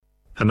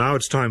And now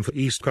it's time for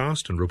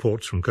EastCast and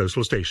reports from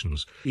coastal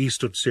stations.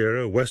 East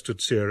Utsira, West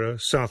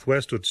Utsira,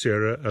 Southwest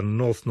Utsira and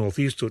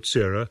North-Northeast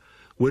Utsira,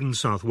 wind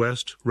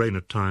southwest, rain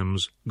at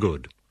times,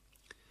 good.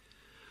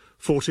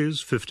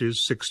 40s, 50s,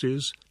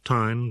 60s,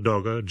 Tyne,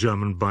 Dogger,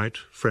 German Bight,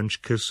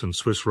 French Kiss and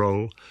Swiss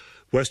Roll,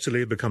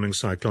 westerly becoming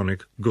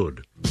cyclonic,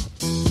 good.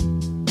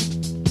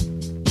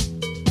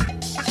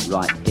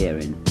 Right here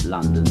in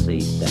London's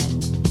East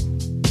End.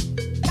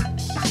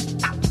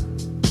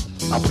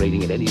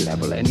 Operating at any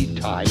level, any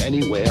time,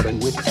 anywhere,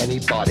 and with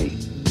anybody.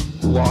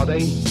 Who are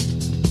they?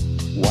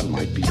 One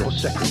might be your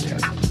secretary,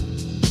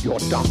 your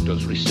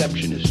doctor's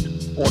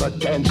receptionist, or a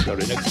dancer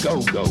in a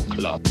go-go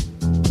club.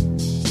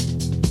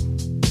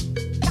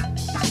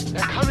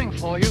 They're coming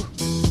for you.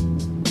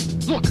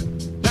 Look,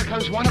 there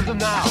comes one of them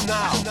now.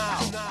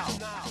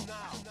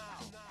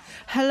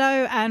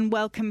 Hello and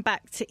welcome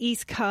back to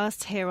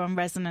EastCast here on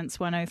Resonance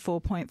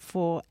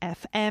 104.4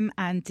 FM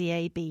and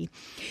DAB.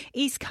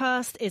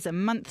 EastCast is a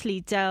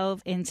monthly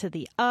delve into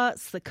the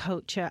arts, the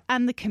culture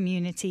and the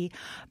community,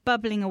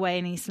 bubbling away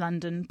in East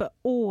London, but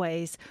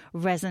always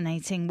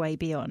resonating way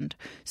beyond.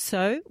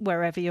 So,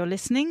 wherever you're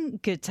listening,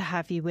 good to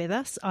have you with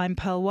us. I'm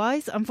Pearl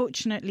Wise.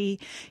 Unfortunately,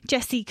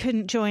 Jessie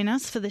couldn't join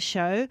us for the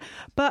show,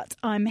 but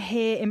I'm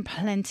here in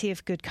plenty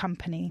of good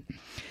company.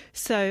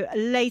 So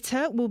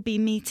later we'll be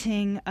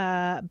meeting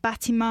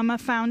Batimama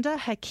founder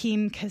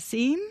Hakeem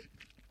Kasim,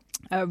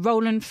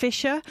 Roland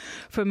Fisher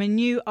from a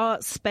new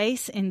art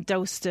space in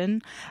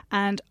Dalston,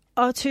 and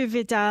Artur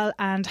Vidal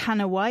and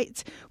Hannah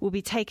White will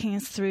be taking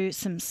us through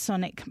some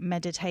sonic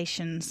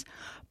meditations.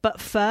 But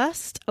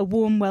first, a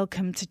warm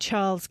welcome to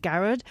Charles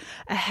Garrod,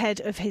 ahead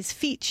of his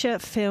feature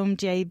film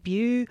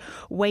debut,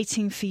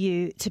 Waiting for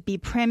You, to be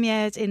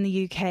premiered in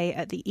the UK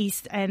at the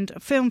East End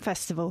Film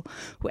Festival,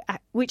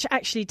 which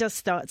actually does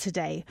start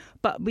today.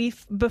 But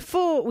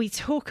before we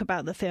talk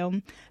about the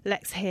film,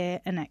 let's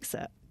hear an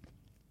excerpt.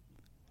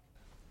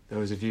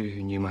 Those of you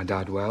who knew my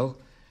dad well,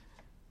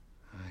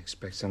 I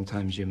expect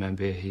sometimes you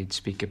remember he'd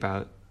speak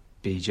about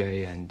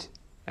BJ and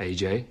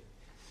AJ.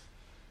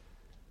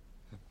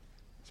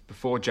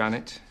 Before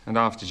Janet and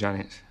after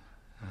Janet.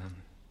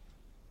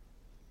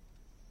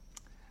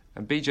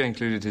 And BJ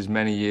included his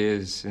many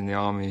years in the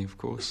army, of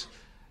course,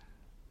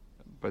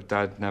 but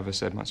Dad never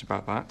said much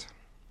about that.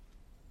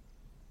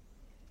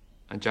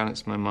 And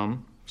Janet's my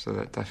mum, so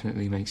that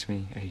definitely makes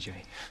me AJ.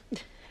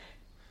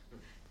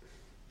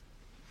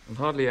 And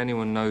hardly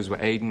anyone knows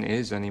where Aden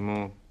is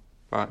anymore,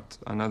 but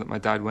I know that my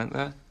dad went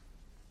there.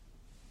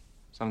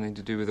 Something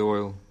to do with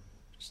oil,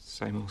 just the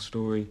same old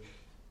story.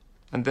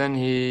 And then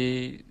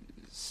he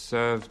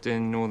served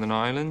in Northern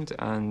Ireland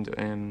and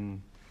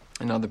in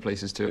other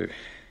places too.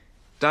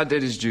 Dad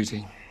did his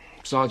duty,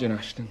 Sergeant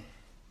Ashton.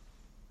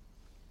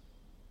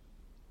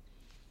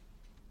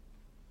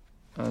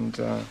 And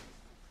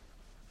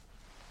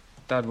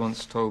Dad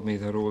once told me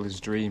that all his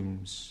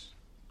dreams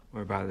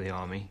were about the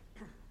army,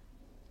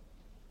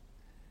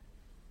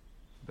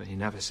 but he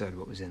never said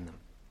what was in them.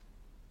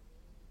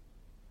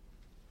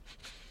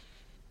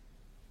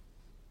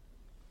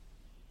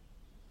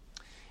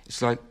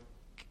 It's like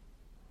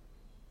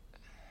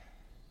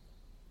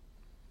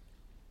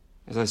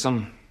as though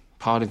some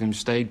part of him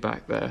stayed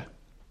back there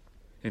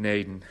in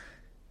Aden.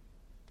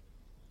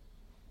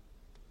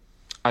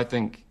 I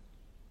think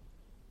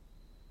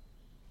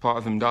part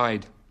of him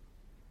died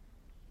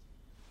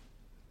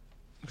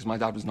because my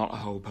dad was not a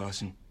whole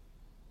person,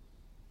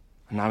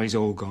 and now he's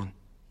all gone.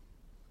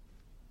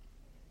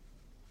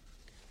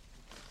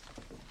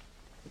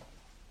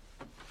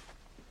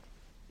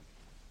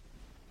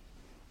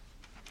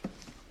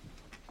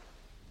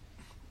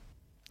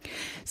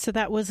 So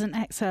that was an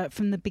excerpt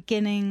from the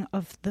beginning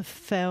of the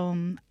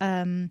film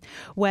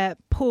where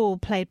Paul,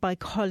 played by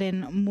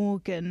Colin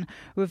Morgan,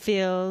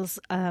 reveals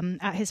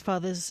at his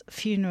father's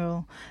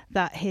funeral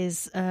that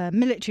his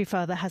military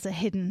father has a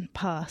hidden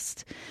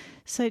past.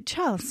 So,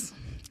 Charles,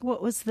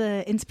 what was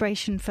the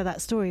inspiration for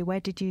that story? Where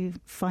did you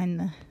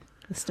find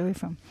the story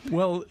from?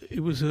 Well,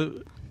 it was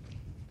an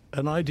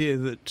idea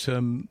that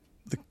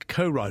the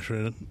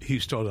co-writer, Hugh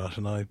Stoddart,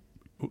 and I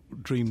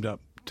dreamed up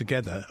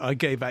together. I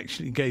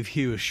gave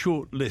Hugh a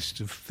short list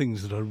of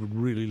things that I would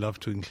really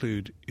love to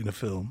include in a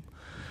film.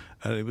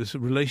 And it was a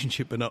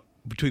relationship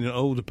between an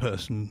older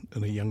person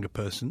and a younger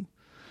person.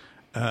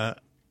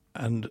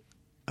 And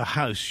a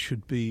house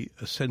should be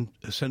a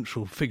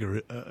central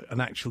figure, an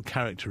actual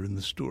character in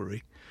the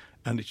story.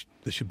 And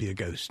there should be a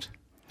ghost.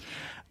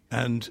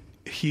 And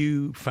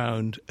Hugh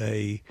found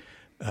a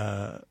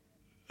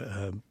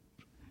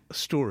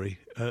story,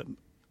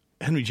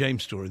 Henry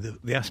James' story,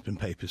 the Aspen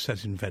Papers,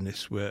 set in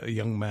Venice, where a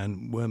young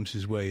man worms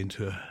his way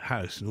into a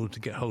house in order to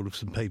get hold of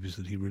some papers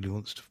that he really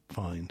wants to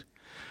find.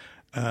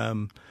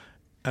 And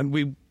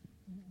we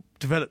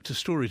developed a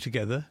story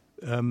together,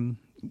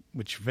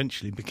 which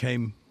eventually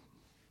became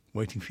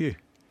Waiting for You.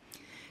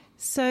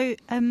 So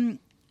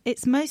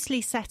it's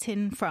mostly set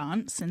in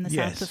France, in the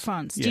south of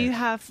France. Do you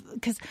have...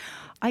 Because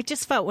I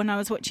just felt when I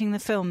was watching the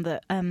film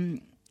that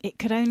it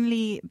could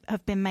only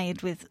have been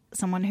made with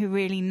someone who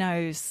really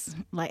knows,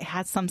 like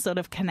has some sort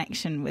of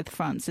connection with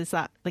France. Is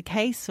that the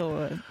case,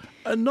 or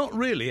not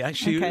really?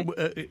 Actually,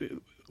 Okay.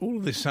 All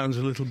of this sounds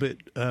a little bit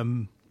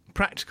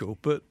practical,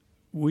 but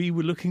we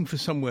were looking for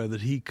somewhere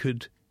that he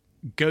could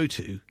go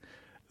to,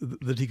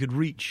 that he could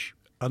reach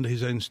under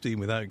his own steam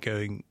without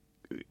going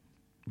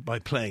by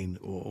plane,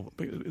 or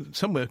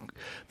somewhere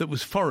that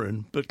was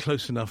foreign but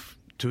close enough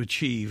to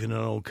achieve in an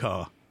old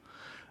car,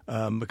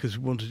 because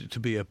we wanted it to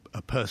be a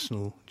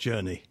personal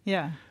journey.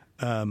 yeah?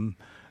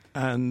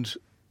 And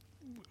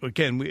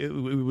again, we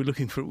were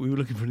looking for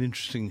an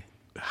interesting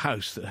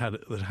house that had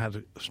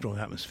a strong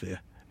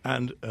atmosphere,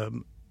 and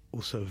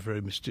also a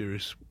very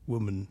mysterious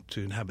woman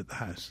to inhabit the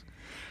house.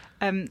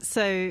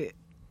 So,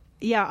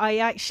 yeah, I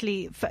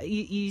actually,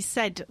 you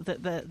said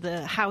that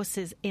the house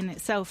is in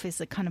itself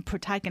is a kind of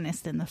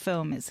protagonist in the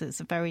film. It's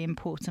a very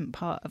important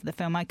part of the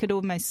film. I could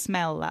almost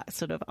smell that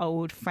sort of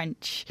old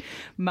French,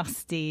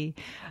 musty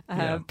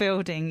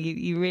building.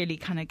 You really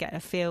kind of get a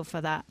feel for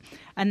that.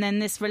 And then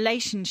this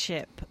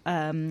relationship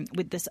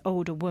with this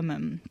older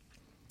woman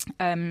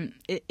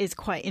is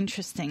quite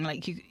interesting.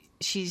 Like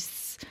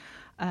she's,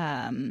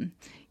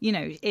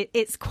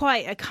 it's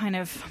quite a kind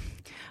of,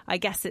 I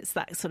guess it's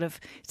that sort of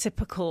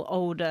typical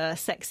older,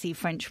 sexy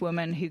French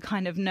woman who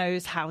kind of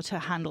knows how to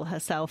handle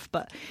herself,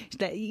 but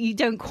you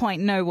don't quite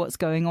know what's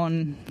going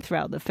on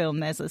throughout the film.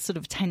 There's a sort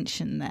of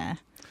tension there.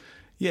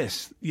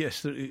 Yes,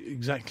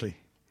 exactly.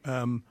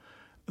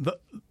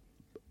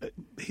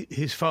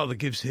 His father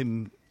gives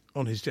him,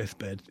 on his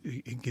deathbed,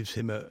 he gives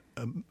him a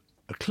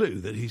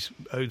clue that he's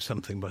owed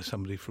something by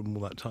somebody from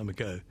all that time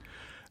ago.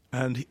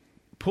 And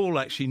Paul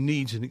actually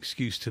needs an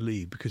excuse to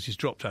leave because he's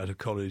dropped out of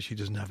college, he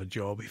doesn't have a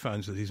job, he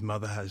finds that his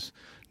mother has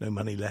no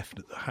money left,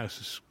 the house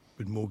has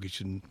been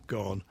mortgaged and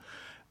gone,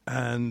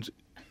 and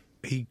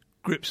he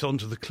grips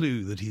onto the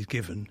clue that he's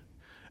given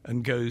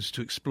and goes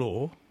to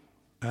explore,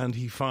 and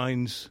he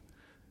finds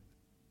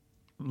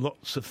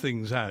lots of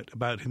things out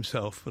about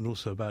himself and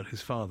also about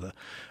his father.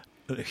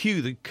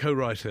 Hugh, the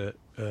co-writer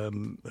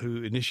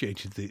who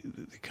initiated the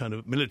kind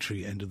of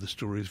military end of the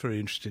story, is very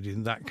interested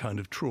in that kind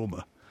of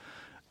trauma.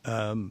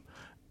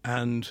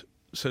 And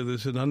so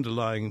there's an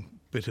underlying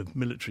bit of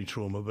military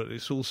trauma, but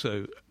it's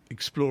also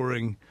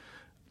exploring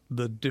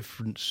the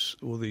difference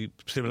or the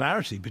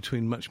similarity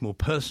between much more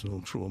personal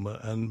trauma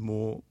and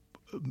more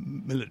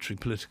military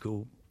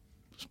political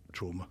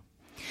trauma.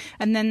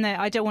 And then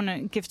I don't want to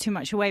give too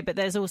much away, but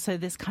there's also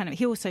this kind of,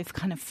 he also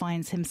kind of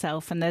finds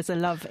himself, and there's a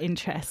love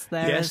interest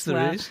there as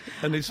well. Yes,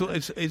 there is.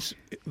 And it's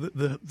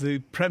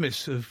the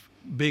premise of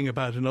being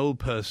about an old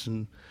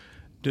person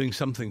doing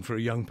something for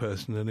a young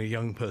person and a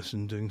young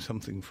person doing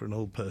something for an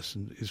old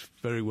person is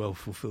very well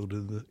fulfilled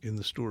in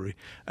the story.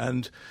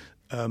 And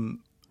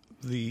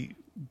the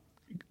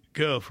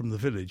girl from the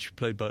village,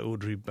 played by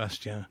Audrey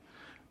Bastien,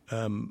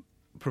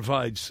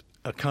 provides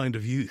a kind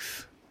of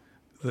youth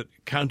that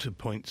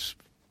counterpoints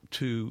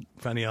to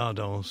Fanny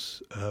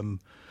Ardant's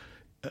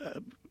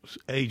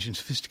age and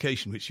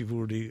sophistication, which you've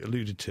already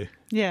alluded to.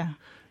 Yeah.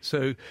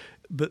 So,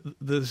 but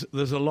there's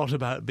a lot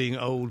about being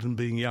old and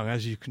being young,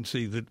 as you can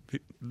see. The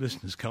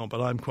listeners can't,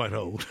 but I'm quite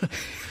old.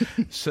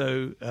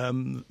 So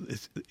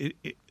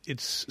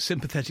it's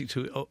sympathetic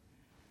to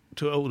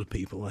older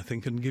people, I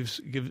think, and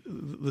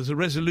there's a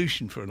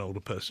resolution for an older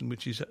person,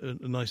 which is a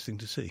nice thing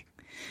to see.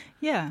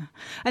 Yeah,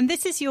 and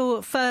this is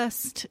your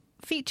first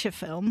feature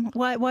film.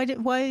 Why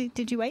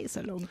did you wait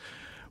so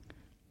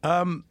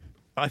long?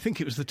 I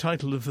think it was the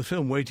title of the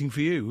film, Waiting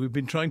for You. We've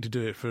been trying to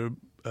do it for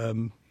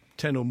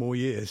 10 or more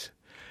years.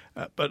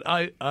 But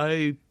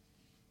I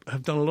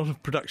have done a lot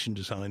of production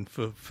design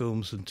for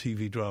films and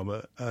TV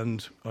drama,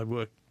 and I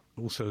work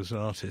also as an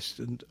artist.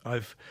 And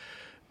I've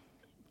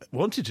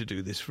wanted to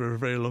do this for a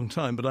very long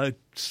time, but I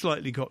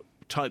slightly got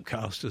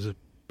typecast as a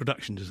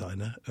production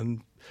designer.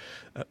 And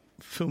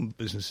film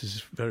business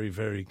is very,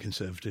 very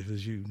conservative,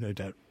 as you no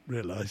doubt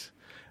realise.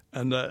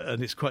 And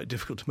it's quite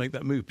difficult to make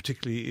that move,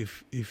 particularly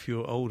if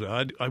you're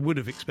older. I would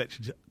have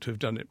expected to have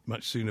done it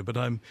much sooner, but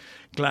I'm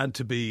glad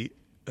to be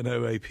an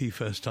OAP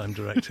first-time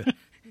director.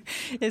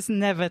 It's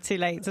never too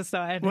late to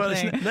start anything.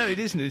 Well, no, it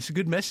isn't. It's a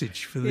good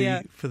message for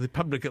the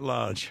public at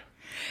large.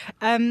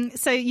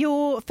 So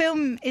your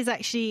film is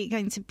actually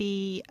going to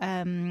be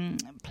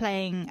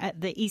playing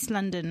at the East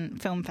London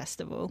Film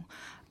Festival.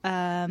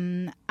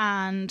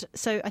 And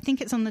so I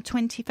think it's on the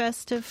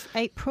 21st of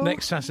April.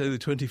 Next Saturday, the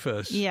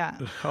 21st. Yeah.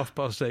 At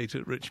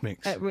 8:30 at Rich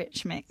Mix. At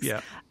Rich Mix.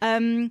 Yeah.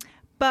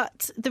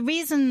 But the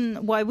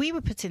reason why we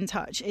were put in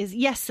touch is,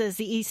 yes, there's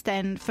the East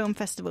End Film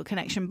Festival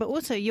connection, but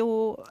also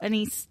you're an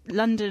East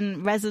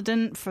London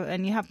resident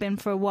and you have been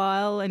for a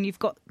while, and you've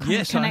got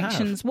kind of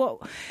connections. I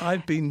have.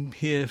 I've been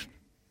here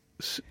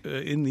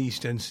in the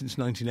East End since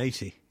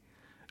 1980,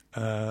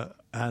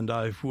 and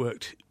I've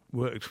worked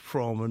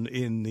from and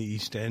in the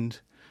East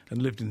End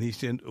and lived in the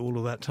East End all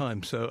of that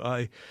time. So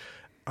I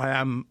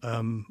am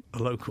a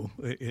local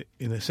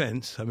in a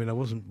sense. I mean, I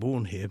wasn't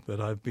born here, but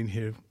I've been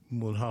here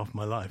more than half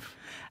my life.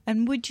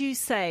 And would you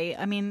say,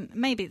 I mean,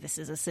 maybe this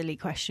is a silly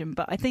question,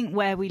 but I think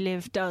where we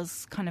live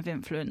does kind of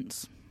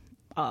influence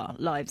our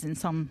lives in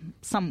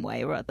some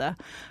way or other.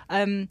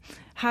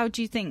 How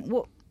do you think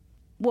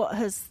what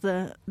has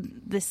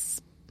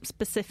this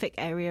specific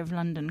area of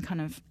London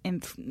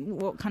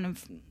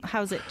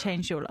how's it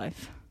changed your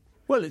life?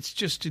 Well, it's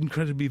just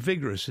incredibly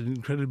vigorous and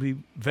incredibly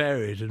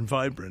varied and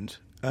vibrant.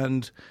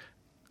 And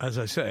as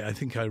I say, I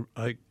think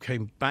I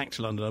came back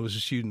to London. I was a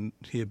student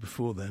here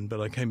before then, but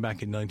I came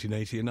back in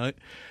 1980,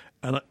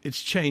 and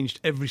it's changed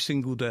every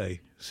single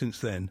day since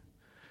then.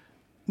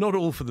 Not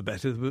all for the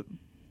better, but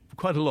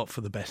quite a lot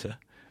for the better.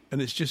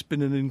 And it's just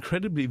been an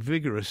incredibly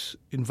vigorous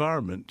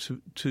environment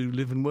to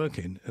live and work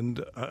in.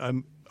 And I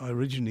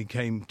originally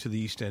came to the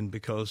East End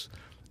because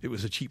it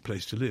was a cheap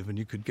place to live, and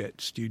you could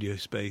get studio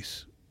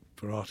space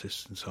for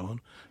artists and so on.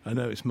 I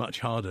know it's much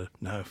harder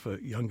now for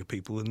younger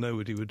people, and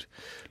nobody would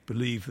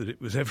believe that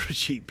it was ever a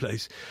cheap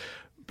place.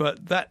 But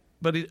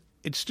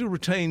it still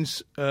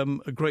retains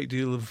a great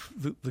deal of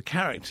the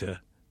character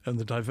and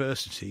the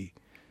diversity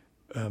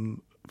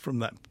from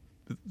that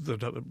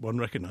one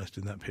recognised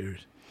in that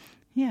period.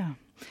 Yeah.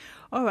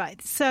 All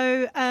right.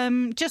 So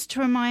just to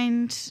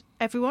remind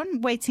everyone,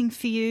 Waiting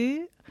for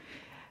You,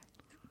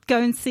 go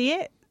and see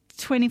it,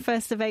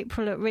 21st of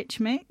April at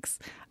Rich Mix.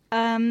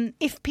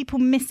 If people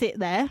miss it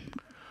there,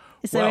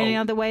 is there any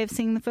other way of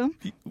seeing the film?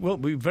 Well,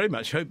 we very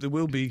much hope there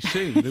will be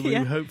soon. We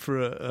hope for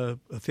a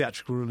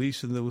theatrical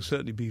release, and there will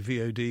certainly be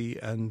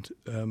VOD and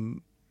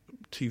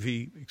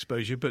TV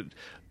exposure, but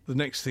the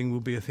next thing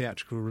will be a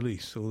theatrical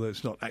release, although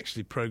it's not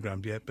actually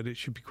programmed yet, but it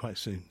should be quite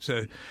soon.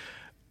 So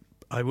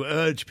I will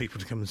urge people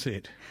to come and see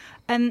it.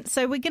 And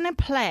so we're going to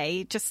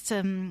play, just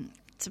to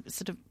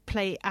sort of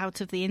play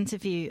out of the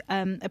interview,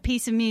 a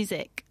piece of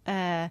music,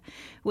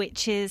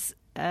 which is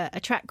a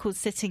track called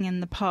Sitting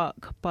in the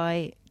Park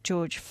by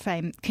George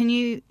Fame. Can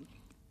you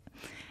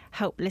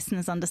help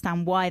listeners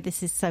understand why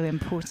this is so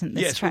important,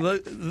 this track? Well,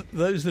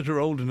 those that are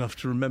old enough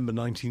to remember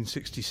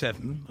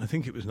 1967, I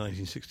think it was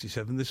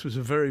 1967, this was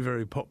a very,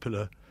 very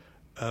popular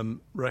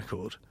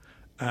record.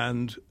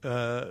 And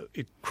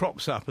it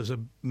crops up as a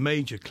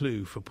major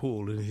clue for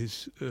Paul in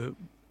his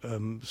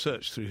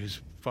search through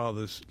his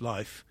father's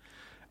life.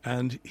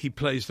 And he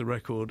plays the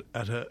record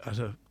at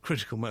a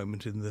critical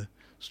moment in the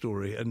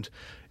story. And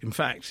in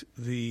fact,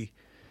 the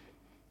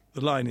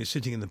line is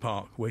sitting in the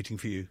park waiting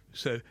for you.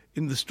 So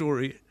in the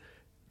story,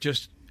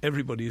 just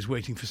everybody is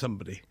waiting for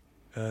somebody.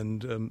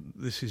 And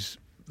this is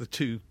the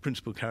two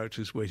principal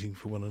characters waiting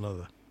for one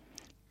another.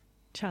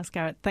 Charles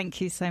Garrett, thank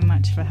you so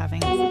much for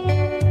having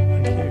us.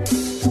 Thank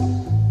you.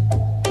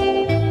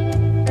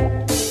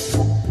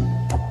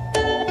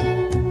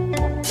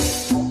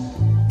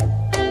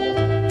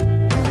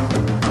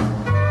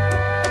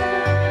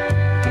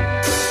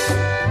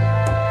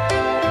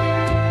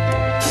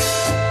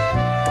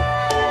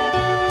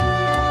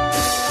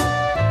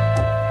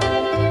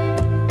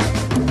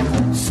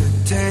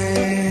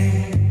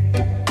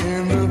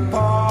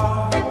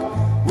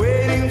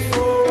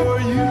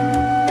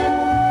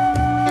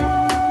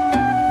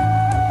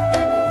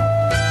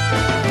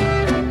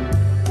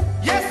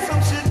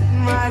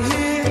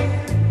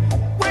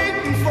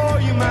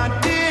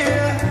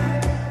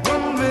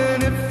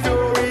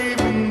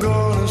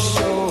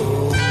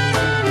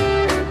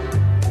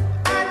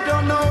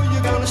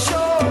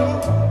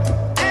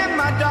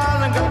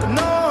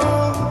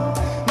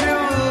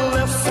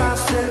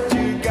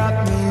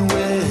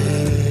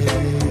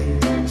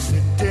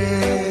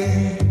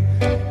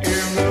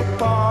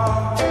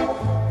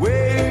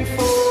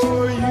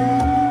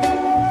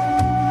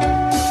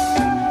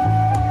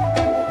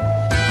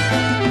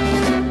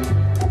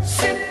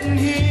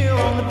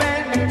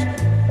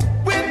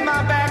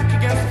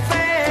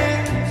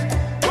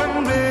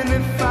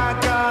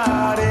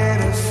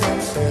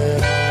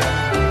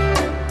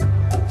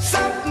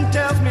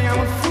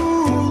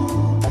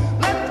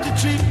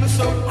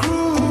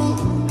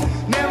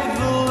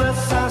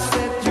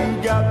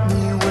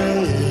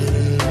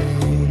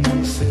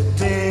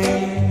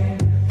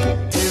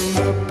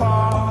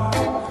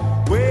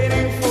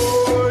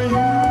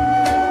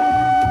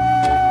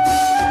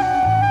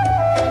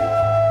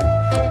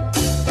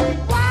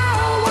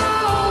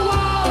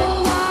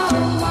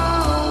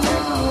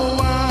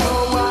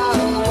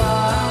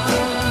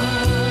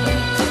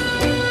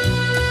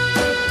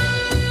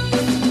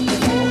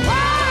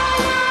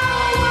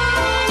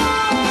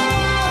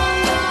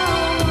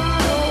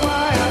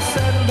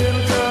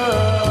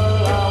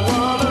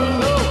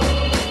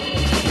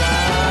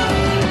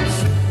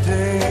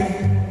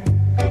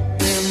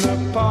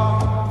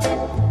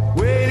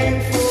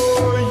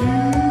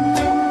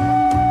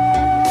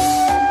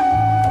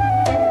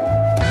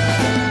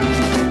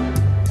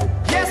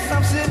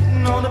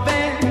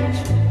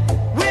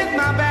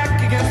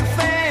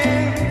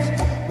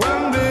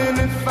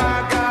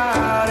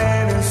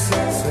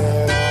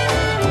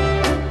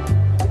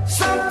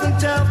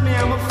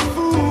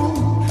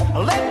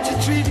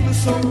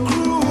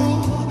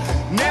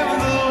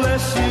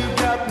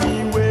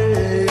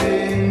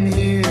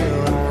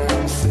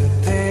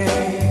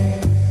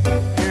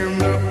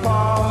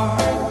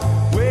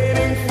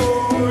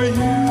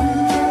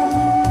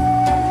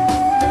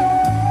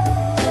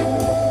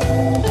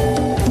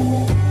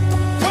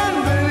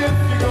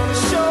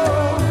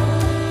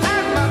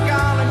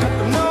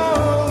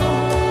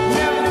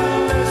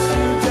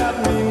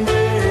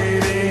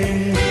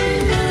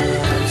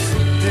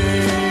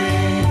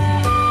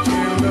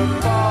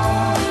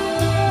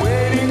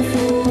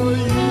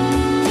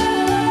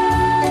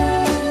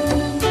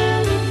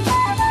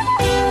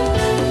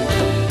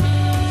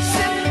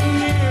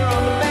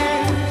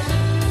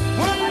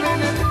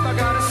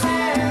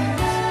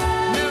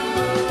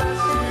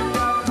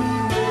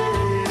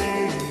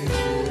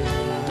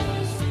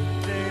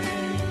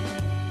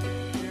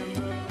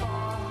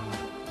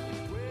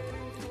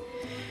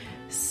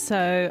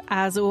 So,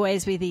 as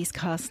always with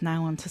EastCast,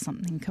 now onto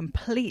something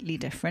completely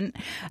different.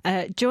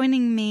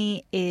 Joining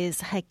me is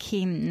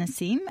Hakeem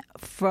Nassim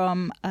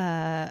from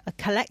a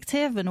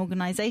collective, an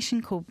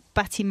organisation called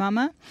Bati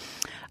Mama,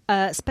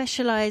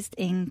 specialised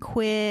in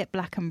queer,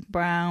 black and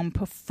brown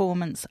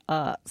performance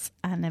arts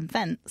and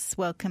events.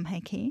 Welcome,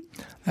 Hakeem.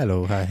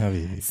 Hello, hi, how are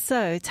you?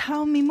 So,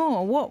 tell me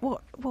more.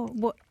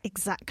 What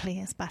exactly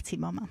is Bati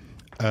Mama?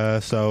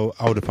 So,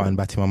 I would define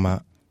Bati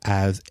Mama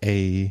as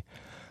a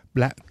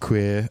black,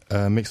 queer,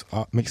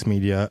 mixed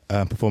media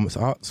performance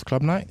arts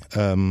club night,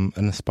 an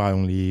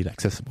aspiringly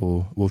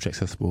accessible, wheelchair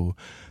accessible,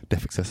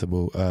 deaf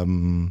accessible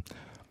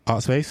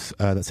art space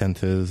that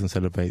centres and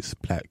celebrates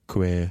black,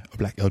 queer, or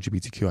black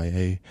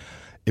LGBTQIA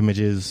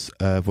images,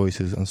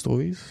 voices and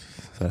stories.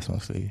 So that's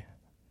mostly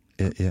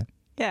it, yeah.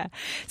 Yeah.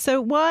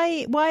 So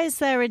why is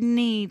there a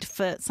need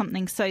for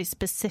something so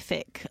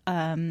specific?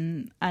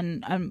 So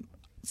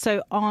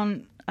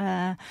on,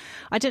 I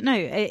don't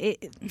know,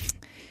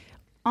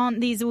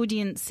 aren't these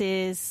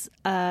audiences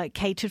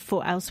catered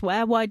for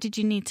elsewhere? Why did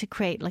you need to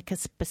create like a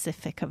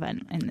specific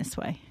event in this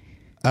way?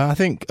 I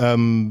think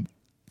the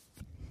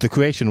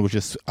creation was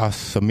just us,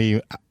 so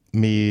me,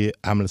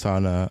 Am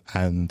Lasana,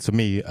 and so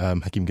me,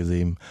 Hakeem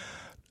Kazim,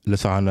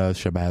 Lasana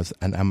Shabazz,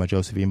 and Amma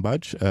Josephine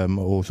Budge, are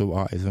also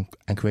artists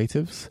and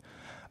creatives.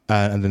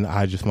 And then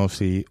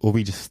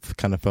we just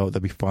kind of felt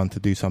that'd be fun to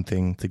do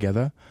something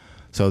together.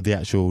 So the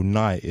actual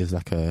night is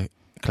like a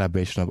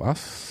collaboration of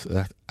us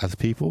as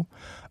people.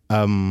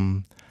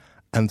 And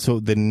so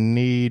the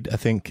need, I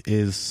think,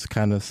 is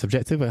kind of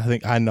subjective.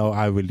 I know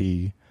I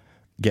really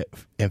get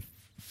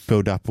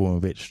filled up or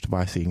enriched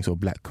by seeing sort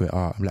of black queer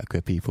art and black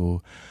queer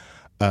people,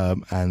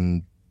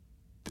 and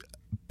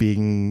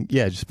being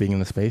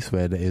in a space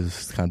where there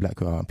is kind of black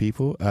queer art and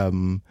people.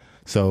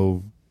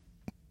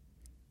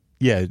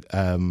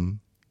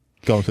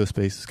 Going to a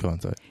space, go on,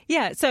 sorry.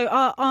 Yeah, so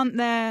aren't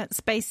there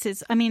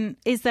spaces? I mean,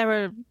 is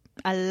there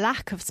a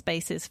lack of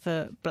spaces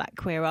for black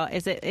queer art?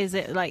 Is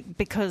it like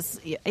because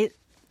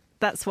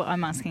that's what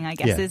I'm asking, I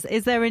guess. Yeah.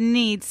 Is there a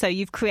need? So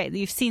you've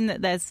seen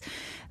that there's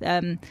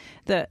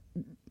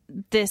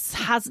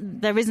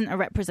there isn't a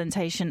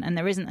representation and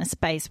there isn't a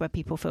space where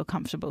people feel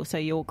comfortable, so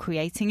you're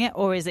creating it,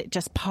 or is it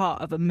just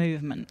part of a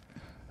movement?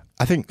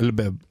 I think a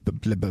little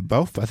bit of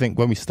both. I think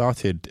when we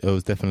started, it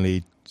was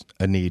definitely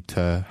a need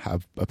to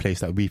have a place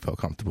that we felt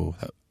comfortable,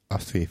 that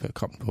us three felt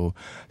comfortable.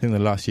 I think the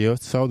last year or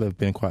so, there have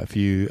been quite a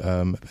few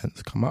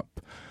events come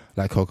up,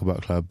 like Cocoa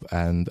Club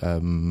and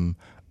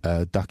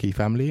Ducky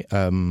Family.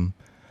 I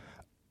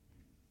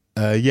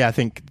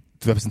think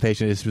the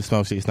representation is just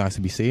mostly it's nice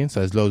to be seen. So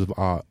there's loads of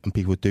art and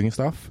people doing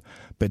stuff,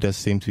 but it does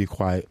seem to be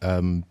quite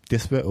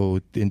disparate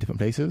or in different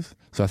places.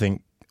 So I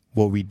think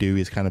what we do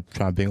is kind of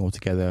try and bring it all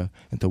together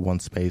into one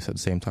space at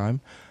the same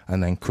time,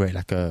 and then create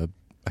like an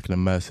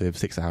immersive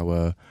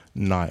 6-hour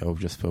night of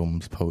just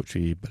films,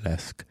 poetry,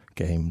 burlesque,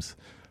 games.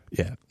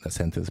 Yeah, that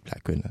centres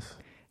black queerness.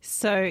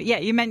 So yeah,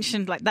 you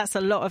mentioned like that's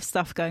a lot of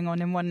stuff going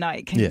on in one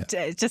night. Can you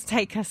just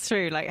take us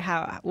through like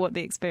what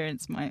the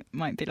experience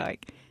might be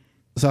like?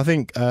 So I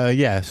think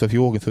so if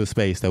you walk into a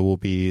space, there will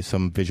be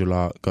some visual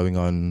art going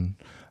on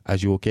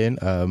as you walk in.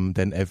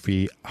 Then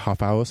every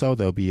half hour or so,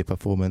 there'll be a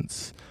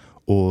performance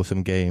or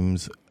some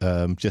games,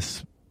 or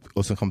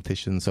some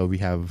competitions. So we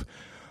have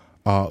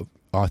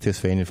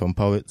artists ranging from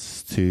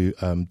poets to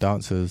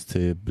dancers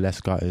to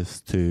burlesque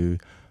artists to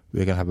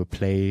we're going to have a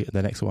play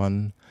the next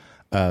one.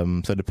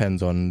 So it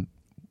depends on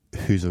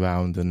who's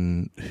around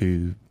and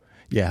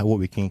what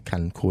we can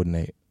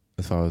coordinate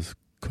as far as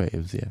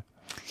creatives, yeah.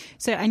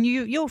 So, and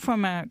you're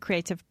from a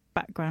creative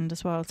background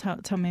as well.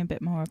 Tell me a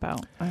bit more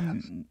about what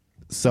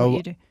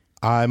you do.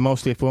 I'm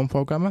mostly a film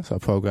programmer, so I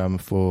program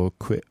for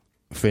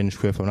Fringe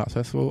Queer Film Arts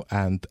Festival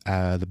and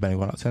the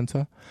Bengal Arts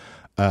Centre.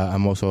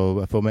 I'm also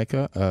a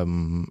filmmaker.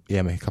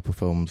 I make a couple of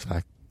films.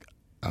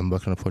 I'm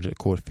working on a project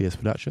called Fierce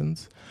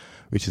Productions,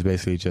 which is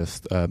basically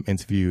just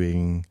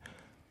interviewing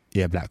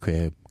black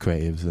queer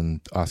creatives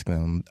and asking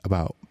them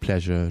about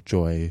pleasure,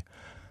 joy,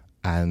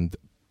 and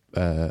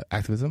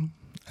activism.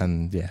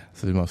 And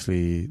so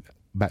mostly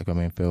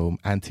background in film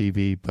and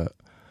TV, but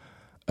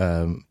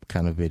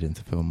kind of veered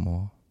into film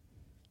more.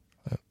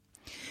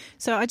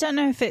 So I don't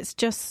know if it's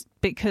just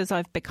because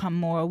I've become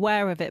more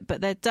aware of it, but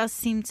there does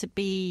seem to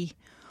be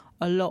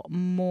a lot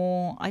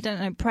more,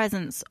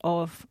 presence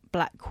of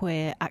black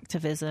queer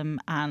activism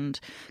and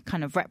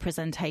kind of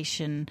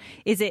representation.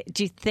 Do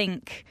you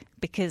think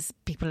because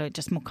people are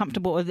just more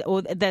comfortable,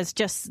 or there's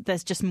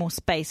just more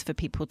space for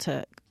people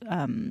to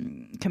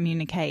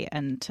communicate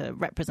and to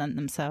represent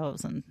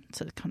themselves and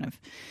to kind of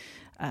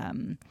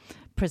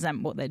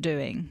present what they're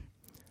doing?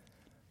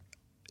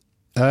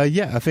 I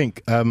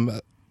think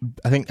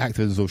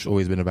activism has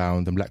always been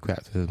around, and black queer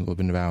activism has always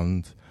been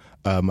around.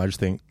 I just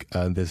think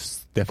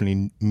there's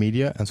definitely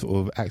media and sort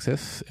of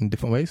access in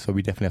different ways. So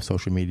we definitely have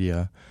social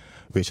media,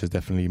 which has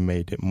definitely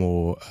made it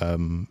more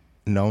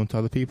known to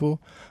other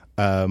people.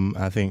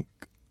 I think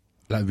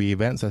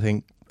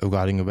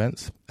regarding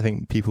events, I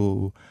think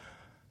people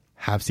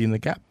have seen the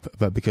gap,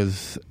 but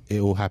because it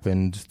all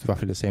happened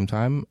roughly at the same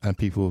time and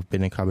people have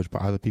been encouraged by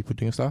other people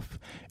doing stuff,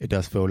 it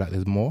does feel like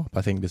there's more. But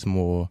I think there's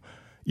more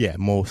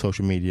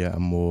social media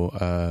and more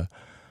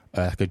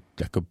like a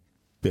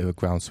bit of a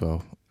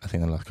groundswell, I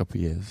think, in the last couple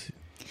of years.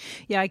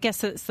 Yeah, I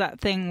guess it's that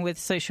thing with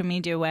social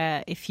media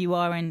where if you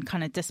are in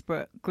kind of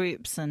disparate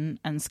groups and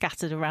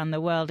scattered around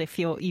the world, if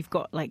you've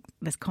got like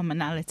this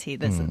commonality,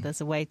 there's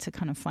a way to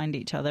kind of find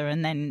each other,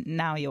 and then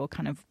now you're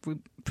kind of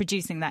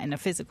producing that in a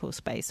physical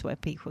space where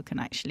people can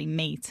actually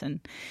meet and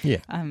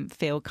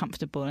feel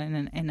comfortable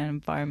in an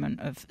environment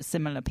of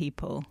similar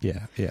people.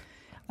 Yeah.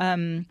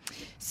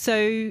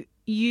 So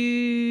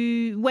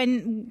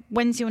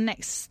when's your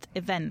next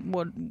event?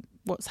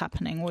 What's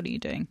happening? What are you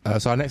doing?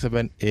 So our next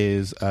event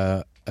is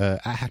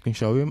at Hackney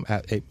Showroom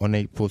on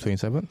April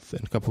 27th in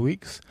a couple of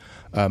weeks,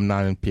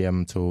 9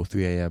 p.m. till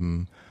 3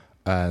 a.m.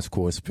 It's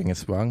called Spring is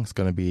Sprung. It's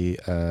going to be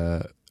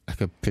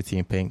like a pretty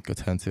in pink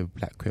alternative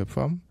black queer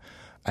prom.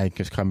 And you can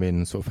just come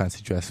in sort of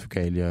fancy dress,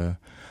 regalia,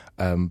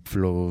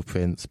 floral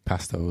prints,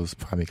 pastels,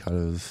 primary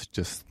colours,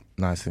 just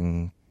nice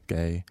and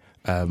gay.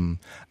 And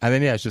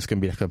then it's just going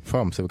to be like a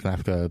prom. So we're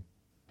going to have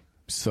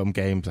some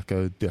games like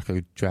a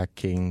drag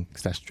king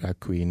 /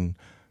 drag queen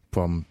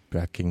prom,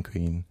 drag king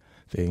queen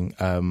thing,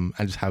 and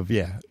just have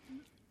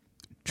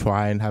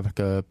try and have like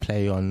a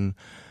play on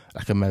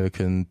like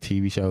American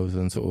TV shows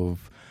and sort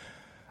of.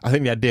 I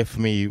think the idea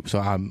for me, so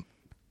I'm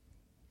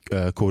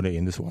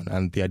coordinating this one,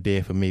 and the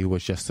idea for me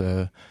was just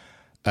to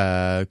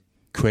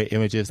create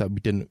images that we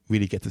didn't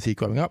really get to see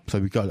growing up. So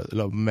we got a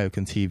lot of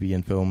American TV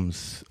and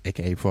films,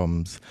 aka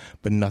proms,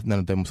 but none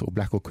of them were sort of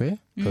black or queer.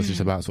 So it's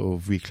just about sort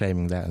of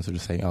reclaiming that and sort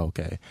of saying, oh,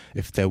 okay,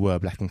 if there were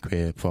black and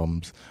queer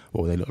proms,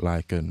 what would they look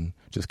like, and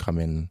just come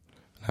in and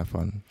have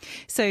fun.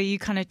 So you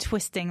kind of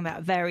twisting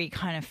that very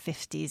kind of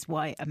 50s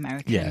white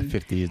American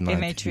 50s, 90s,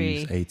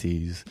 imagery.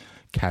 80s.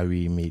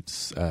 Carrie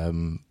meets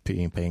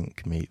Pretty in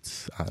Pink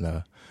meets, I don't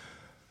know,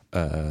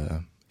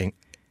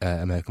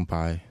 American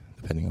Pie,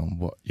 depending on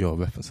what your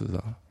references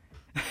are.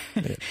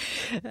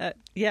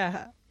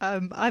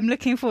 I'm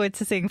looking forward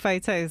to seeing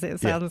photos.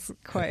 It sounds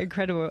quite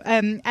incredible.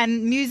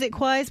 And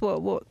music-wise,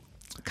 what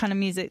kind of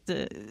music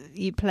do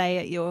you play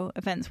at your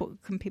events? What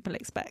can people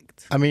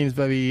expect? I mean, it's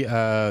very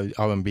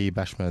R&B,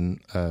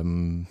 bashment,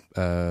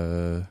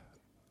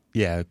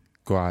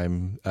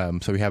 grime.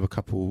 So we have a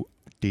couple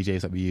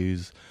DJs that we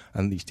use,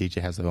 and each DJ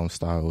has their own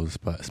styles,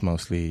 but it's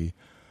mostly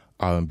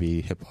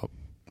R&B, hip-hop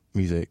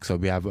music. So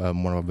we have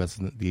one of our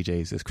resident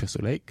DJs is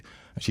Crystal Lake,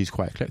 and she's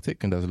quite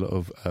eclectic and does a lot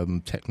of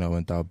techno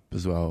and dub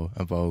as well,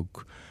 and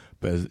Vogue,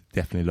 but there's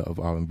definitely a lot of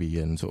R&B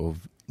and sort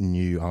of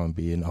new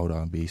R&B and old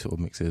R&B sort of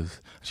mixes.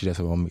 She does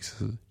her own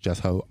mixes,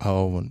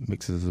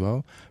 as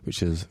well,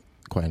 which is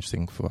quite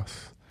interesting for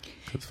us.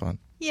 It's fun.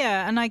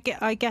 Yeah, and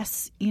I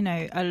guess, you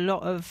know, a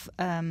lot of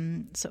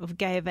sort of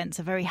gay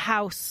events are very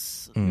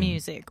house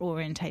music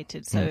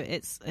orientated, so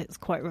it's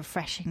quite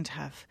refreshing to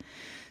have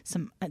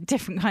some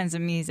different kinds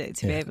of music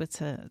to be able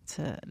to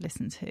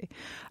listen to.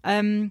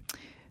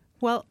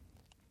 Well,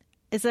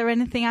 is there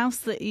anything else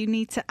that you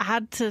need to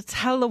add to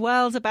tell the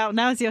world about?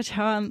 Now's your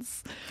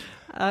chance.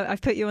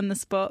 I've put you on the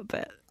spot,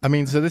 but I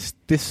mean, so this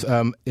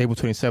April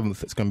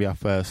 27th, it's going to be our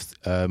first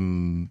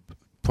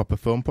proper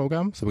film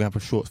program. So we're going to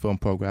have a short film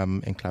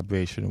program in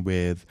collaboration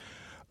with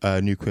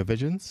New Queer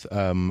Visions,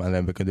 and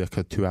then we're going to do like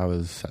a 2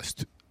 hours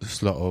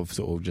slot of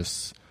sort of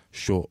just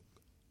short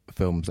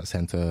films that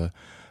centre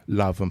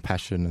love and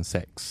passion and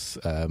sex,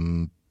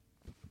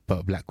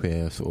 but black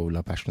queer sort of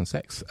love, passion and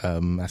sex.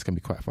 That's going to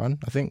be quite fun,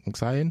 I think,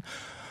 exciting.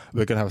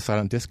 We're going to have a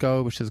silent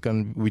disco, which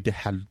we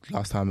had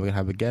last time. We're going to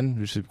have again,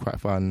 which is quite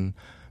fun.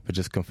 We're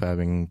just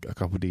confirming a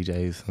couple of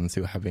DJs and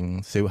see what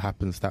happens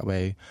that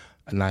way.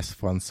 A nice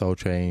fun Soul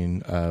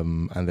Train,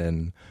 and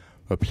then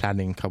we're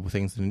planning a couple of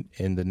things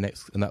in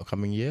the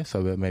upcoming year.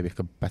 So we're maybe like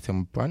a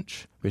Baton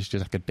Brunch, which is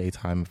just like a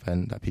daytime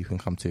event that people can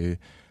come to.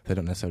 They're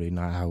not necessarily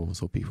night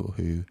owls or people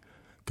who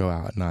go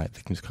out at night.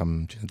 They can just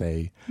come during the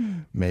day.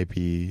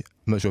 Maybe,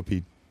 I'm not sure if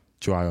it'll be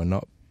dry or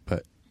not,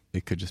 but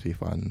it could just be a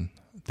fun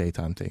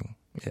daytime thing.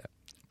 Yeah.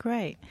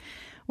 Great.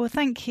 Well,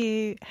 thank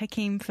you,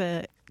 Hakeem,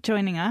 for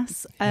joining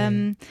us.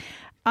 I'm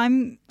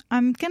going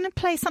to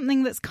play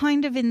something that's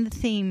kind of in the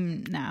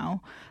theme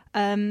now.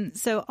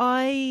 So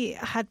I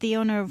had the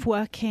honour of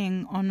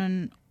working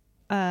on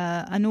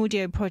an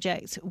audio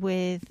project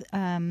with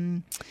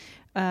a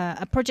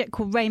project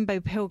called Rainbow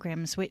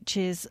Pilgrims, which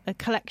is a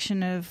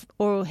collection of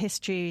oral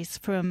histories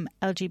from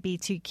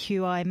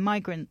LGBTQI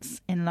migrants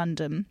in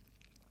London.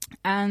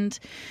 And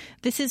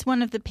this is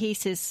one of the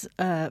pieces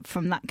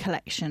from that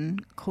collection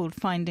called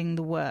Finding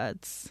the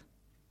Words.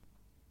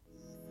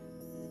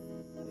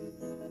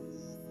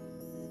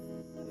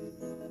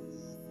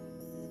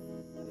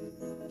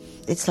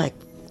 It's like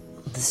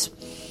this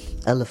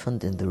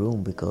elephant in the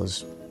room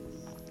because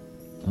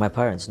my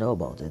parents know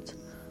about it,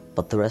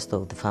 but the rest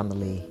of the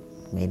family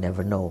may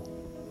never know.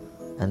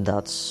 And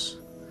that's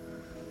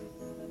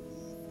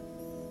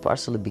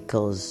partially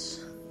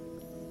because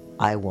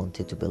I want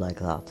it to be like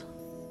that.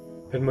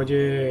 फिर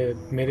मुझे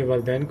मेरे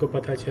वालिदैन को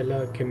पता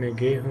चला कि मैं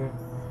गे हूँ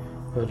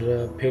My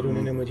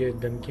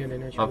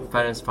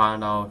parents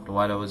found out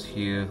while I was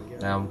here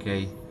that I'm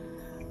gay,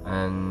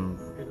 and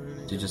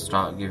they just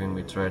started giving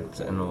me threats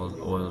and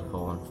oil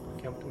phone.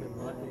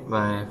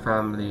 My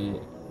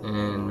family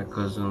and my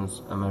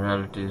cousins and my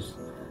relatives,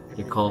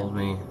 they called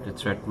me, they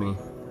threatened me,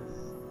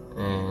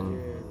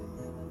 and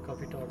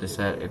they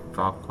said if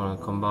I'm gonna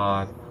come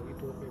back,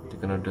 they're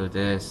gonna do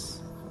this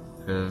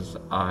because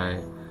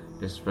I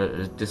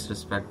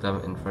disrespect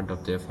them in front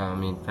of their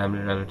family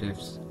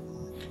relatives.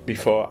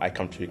 Before I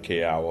come to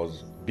UK, I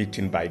was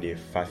beaten by the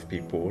 5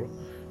 people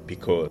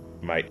because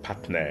my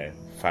partner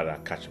father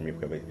catch me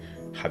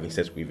having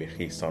sex with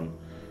his son.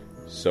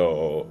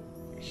 So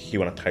he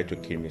wanna try to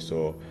kill me.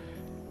 So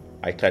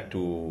I tried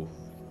to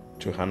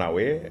run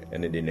away,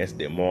 and then the next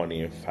day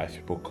morning, 5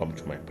 people come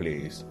to my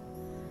place,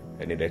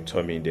 and then they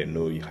told me they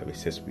know you have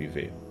sex with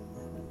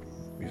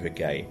a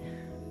guy.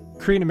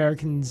 Korean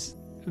Americans,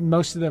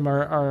 most of them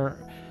are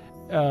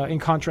in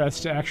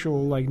contrast to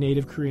actual like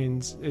native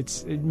Koreans.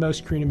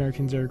 Most Korean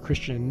Americans are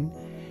Christian,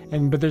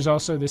 but there's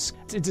also this.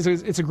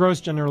 It's a gross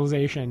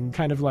generalization,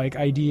 kind of like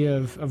idea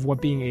of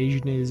what being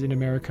Asian is in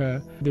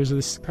America. There's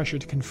this pressure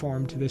to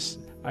conform to this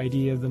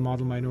idea of the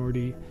model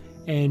minority,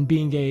 and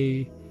being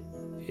gay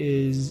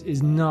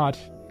is not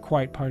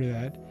quite part of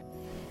that.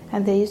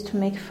 And they used to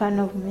make fun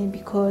of me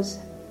because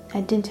I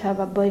didn't have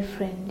a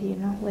boyfriend. You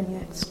know, when you're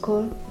at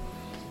school,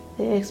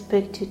 they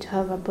expect you to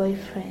have a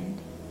boyfriend.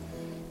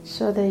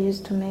 So they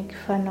used to make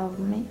fun of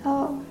me.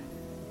 Oh,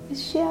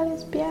 is she a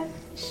lesbian?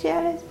 Is she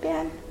a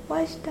lesbian?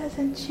 Why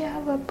doesn't she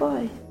have a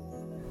boy?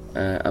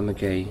 I'm a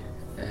gay,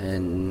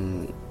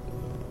 and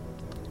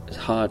it's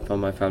hard for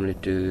my family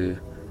to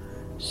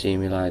see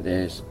me like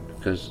this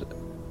because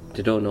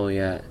they don't know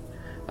yet.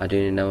 I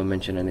didn't never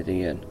mention anything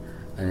yet,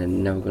 and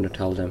I'm never going to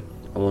tell them.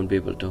 I won't be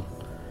able to.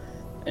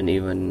 And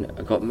even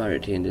I got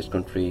married here in this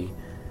country,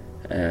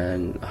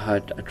 and I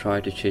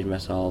tried to change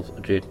myself, I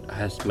did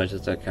as much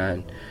as I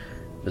can,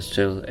 but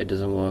still it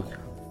doesn't work.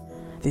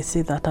 They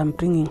say that I'm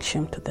bringing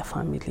shame to the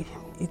family.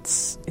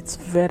 It's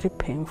very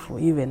painful,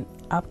 even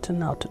up to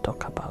now, to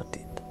talk about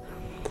it,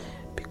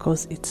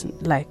 because it's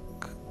like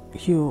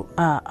you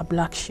are a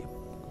black sheep.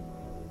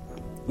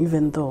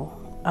 Even though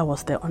I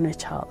was the only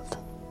child,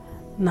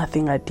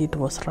 nothing I did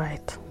was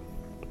right.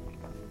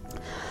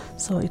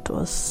 So it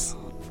was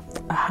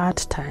a hard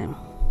time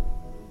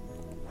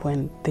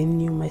when they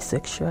knew my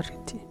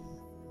sexuality.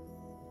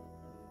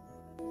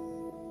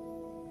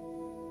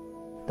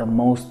 The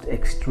most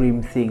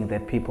extreme thing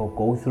that people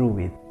go through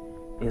with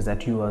is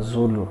that you are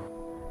Zulu,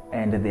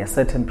 and there are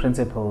certain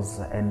principles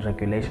and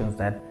regulations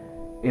that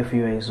if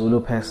you're a Zulu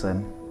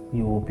person,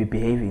 you will be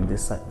behaving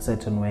this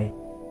certain way,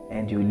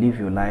 and you live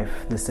your life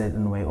this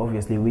certain way,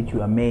 obviously, which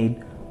you are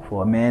made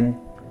for a man,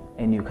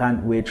 and you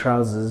can't wear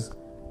trousers,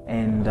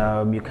 and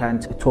you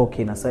can't talk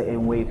in a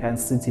certain way, you can't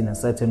sit in a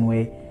certain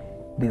way.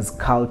 There's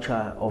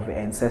culture of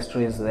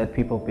ancestries that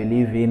people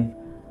believe in.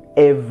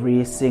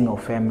 Every single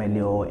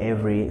family or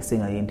every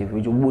single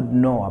individual would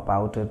know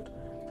about it,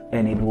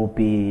 and it will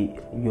be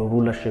your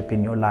rulership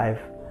in your life.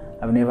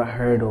 I've never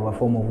heard of a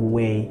form of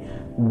way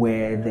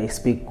where they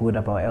speak good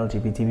about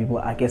LGBT people.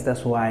 I guess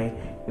that's why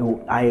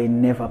I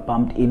never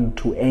bumped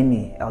into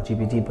any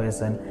LGBT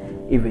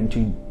person, even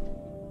to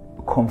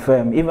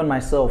confirm. Even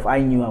myself,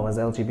 I knew I was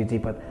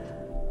LGBT, but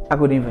I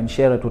couldn't even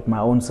share it with my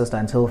own sister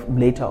until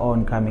later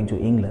on coming to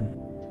England.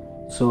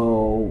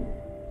 So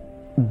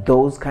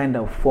those kind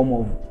of form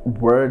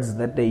of words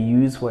that they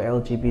use for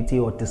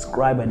LGBT or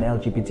describe an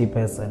LGBT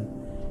person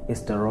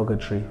is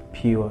derogatory,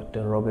 pure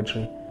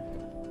derogatory.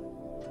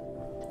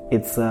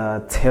 It's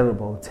a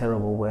terrible,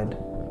 terrible word.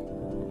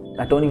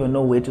 I don't even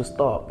know where to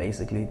start,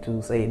 basically,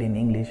 to say it in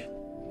English.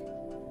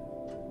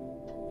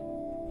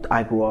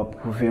 I grew up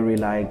very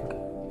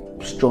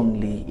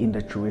strongly in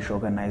the Jewish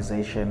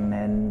organization,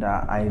 and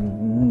I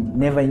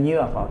never knew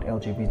about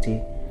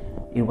LGBT.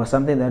 It was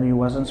something that it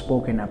wasn't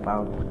spoken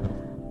about.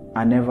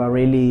 I never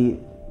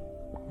really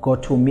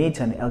got to meet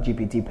an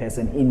LGBT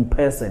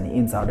person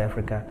in South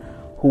Africa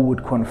who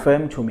would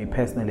confirm to me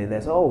personally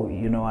that, oh,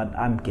 you know what,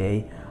 I'm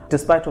gay,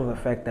 despite of the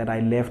fact that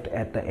I left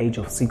at the age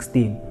of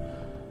 16.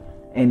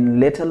 And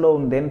let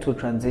alone then to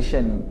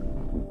transition,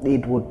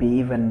 it would be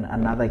even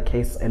another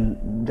case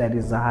that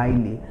is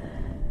highly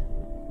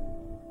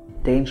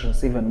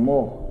dangerous, even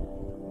more,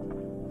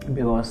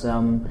 because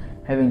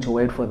having to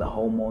wait for the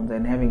hormones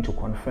and having to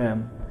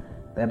confirm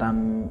that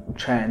I'm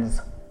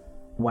trans,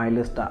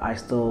 whilst I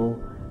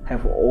still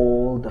have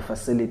all the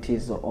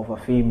facilities of a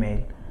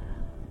female.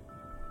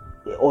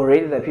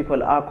 Already the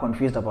people are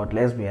confused about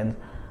lesbians,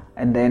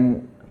 and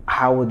then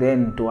how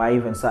then do I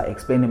even start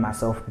explaining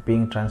myself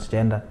being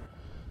transgender?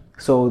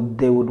 So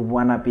they would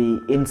want to be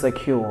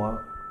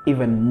insecure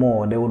even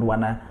more. They would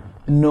want to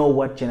know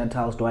what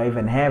genitals do I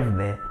even have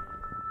there.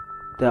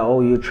 They're,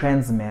 oh, you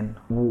trans man,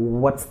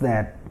 what's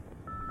that?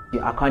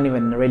 I can't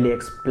even really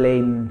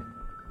explain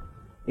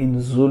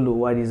in Zulu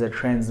what is a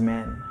trans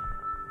man.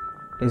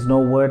 There's no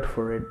word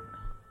for it.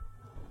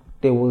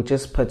 They will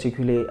just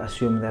particularly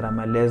assume that I'm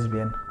a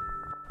lesbian.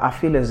 I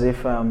feel as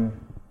if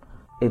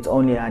It's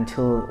only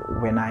until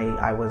when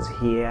I was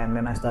here and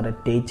then I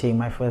started dating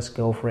my first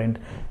girlfriend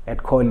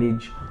at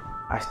college,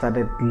 I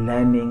started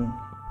learning,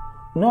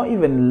 not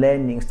even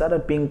learning,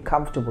 started being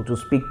comfortable to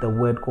speak the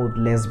word called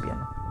lesbian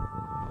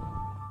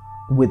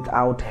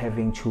without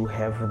having to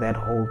have that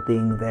whole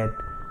thing that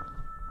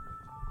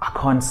I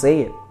can't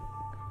say it.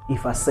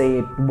 If I say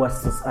it,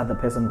 what's this other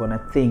person gonna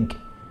think?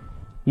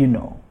 You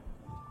know.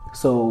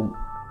 So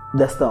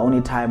that's the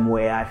only time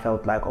where I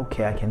felt like,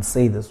 okay, I can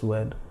say this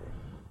word.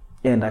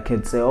 And I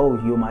could say, oh,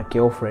 you're my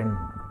girlfriend.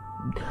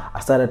 I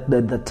started,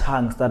 the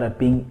tongue started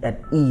being at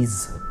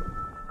ease.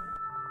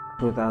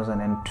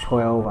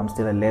 2012, I'm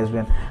still a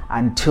lesbian.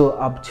 Until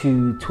up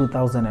to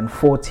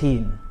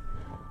 2014,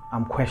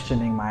 I'm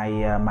questioning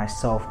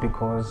myself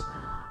because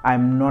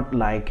I'm not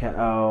like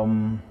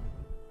a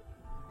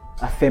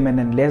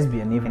feminine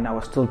lesbian. Even I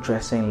was still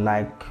dressing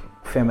like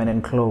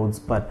feminine clothes,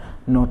 but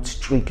not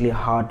strictly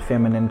hard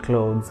feminine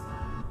clothes.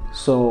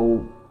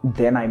 So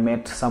then I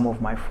met some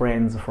of my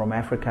friends from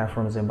Africa,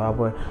 from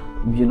Zimbabwe,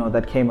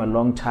 that came a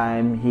long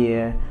time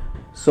here.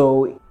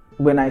 So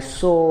when I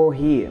saw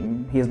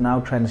him, he's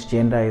now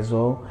transgender as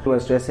well. He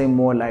was dressing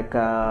more like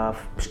a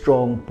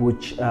strong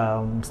butch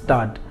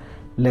stud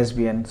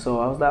lesbian. So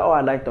I was like, oh,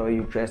 I like the way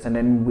you dress. And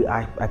then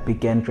I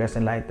began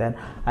dressing like that.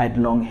 I had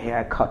long hair,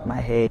 I cut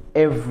my hair.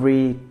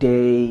 Every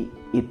day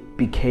it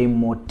became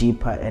more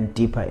deeper and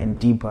deeper and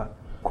deeper,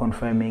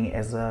 confirming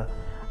as a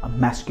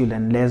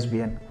masculine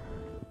lesbian.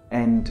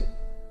 And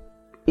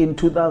in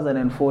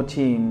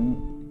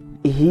 2014,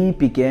 he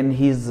began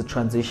his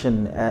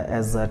transition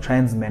as a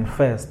trans man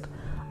first.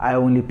 I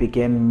only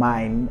began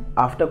mine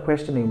after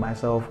questioning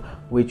myself,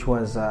 which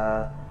was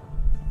I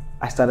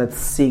started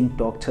seeing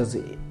doctors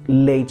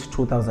late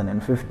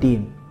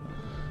 2015.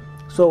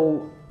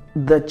 So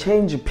the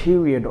change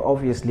period,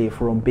 obviously,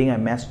 from being a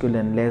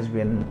masculine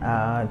lesbian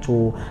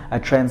to a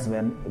trans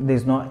man,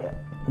 there's not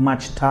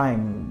much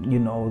time,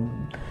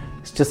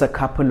 it's just a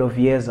couple of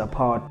years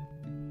apart.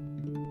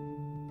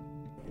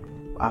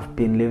 I've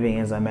been living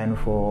as a man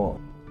for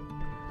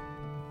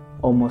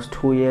almost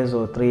 2 years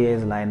or 3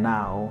 years like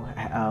now,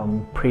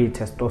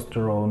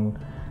 pre-testosterone,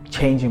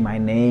 changing my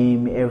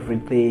name,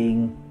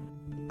 everything.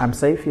 I'm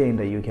safe here in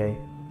the UK.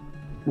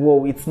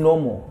 Well, it's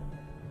normal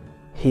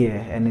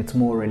here and it's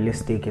more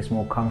realistic, it's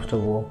more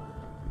comfortable.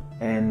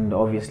 And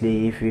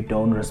obviously, if you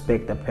don't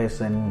respect the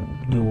person,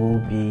 you will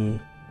be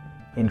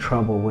in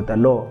trouble with the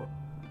law.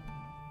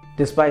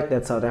 Despite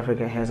that, South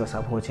Africa has a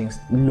supporting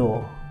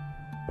law,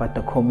 but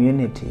the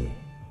community,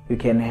 you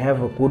can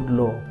have a good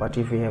law, but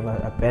if you have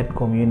a bad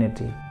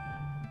community,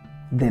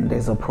 then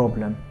there's a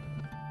problem.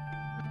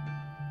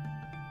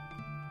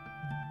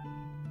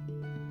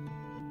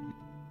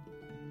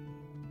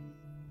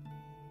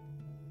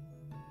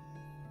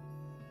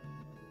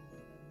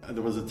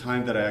 There was a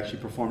time that I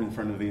actually performed in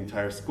front of the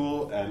entire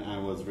school, and I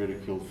was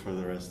ridiculed for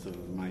the rest of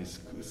my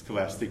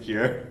scholastic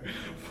year,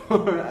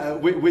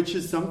 which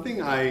is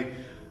something I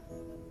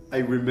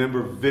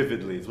remember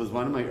vividly. It was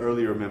one of my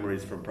earlier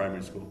memories from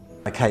primary school.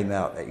 I came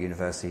out at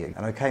university,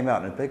 and I came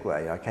out in a big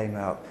way. I came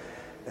out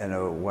in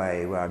a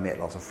way where I met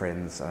lots of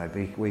friends, and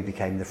we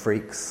became the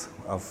freaks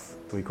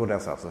we called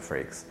ourselves the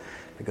freaks,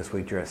 because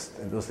we dressed,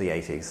 it was the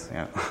 80s,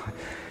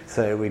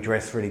 so we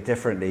dressed really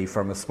differently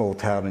from a small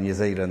town in New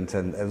Zealand,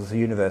 and it was a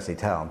university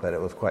town, but it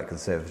was quite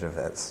conservative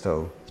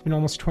still. It's been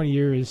almost 20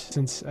 years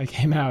since I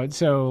came out,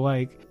 so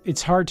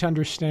it's hard to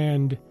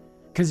understand,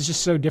 because it's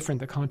just so different,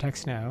 the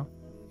context now,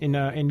 in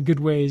good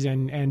ways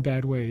and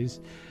bad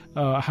ways.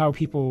 How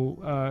people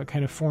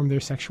kind of form their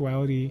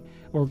sexuality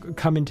or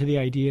come into the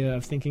idea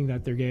of thinking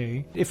that they're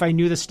gay. If I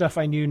knew the stuff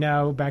I knew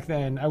now back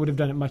then, I would have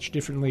done it much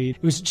differently.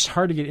 It was just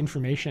hard to get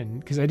information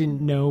because I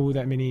didn't know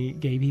that many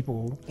gay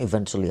people.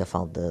 Eventually I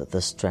found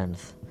the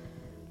strength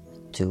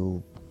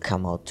to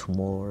come out to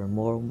more and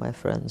more of my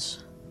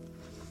friends,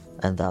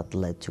 and that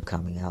led to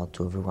coming out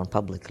to everyone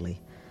publicly,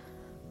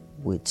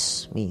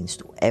 which means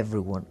to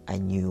everyone I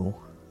knew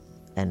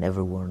and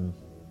everyone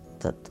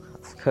that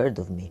heard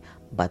of me,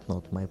 but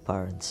not my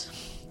parents.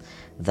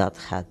 That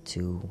had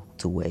to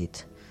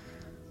wait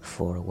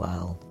for a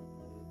while.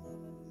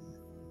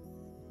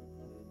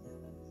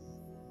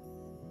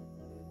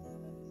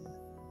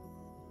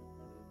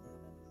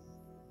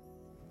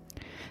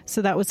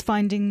 So that was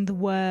Finding the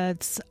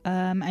Words,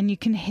 and you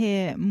can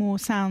hear more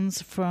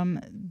sounds from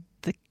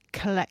the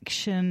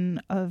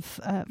collection of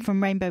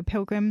from Rainbow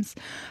Pilgrims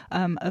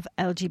of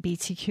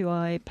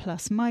LGBTQI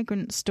plus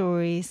migrant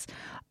stories,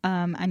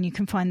 and you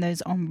can find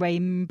those on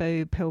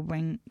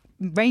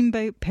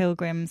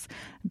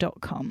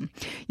rainbowpilgrims.com.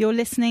 You're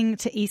listening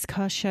to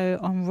EastCast Show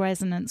on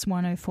Resonance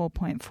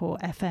 104.4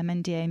 FM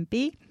and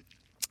DAB.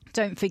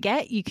 Don't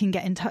forget, you can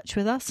get in touch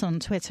with us on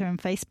Twitter and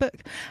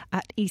Facebook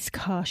at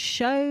EastCast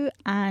Show,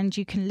 and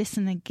you can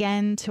listen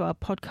again to our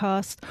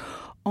podcast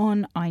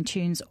on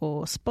iTunes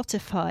or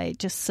Spotify.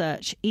 Just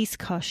search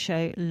EastCast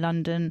Show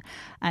London,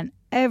 and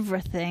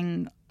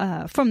everything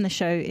from the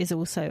show is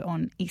also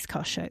on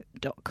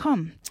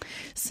eastcastshow.com.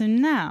 So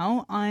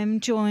now I'm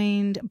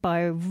joined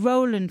by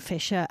Roland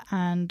Fisher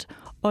and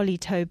Ollie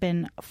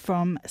Tobin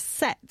from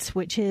SET,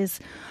 which is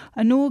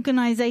an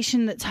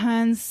organisation that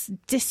turns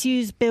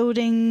disused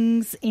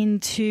buildings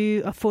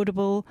into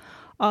affordable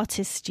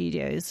artist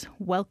studios.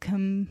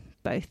 Welcome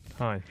both.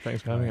 Hi,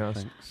 thanks for having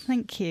us.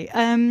 Thank you.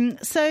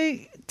 So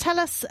tell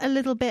us a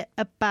little bit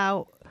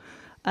about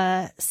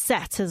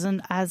SET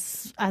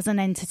as an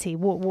entity.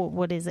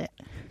 What is it?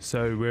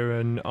 So we're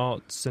an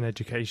arts and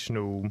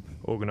educational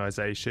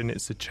organisation.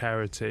 It's a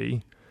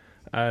charity.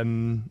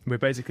 We're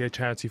basically a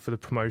charity for the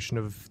promotion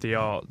of the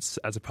arts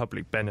as a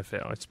public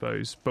benefit, I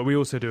suppose. But we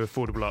also do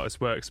affordable artist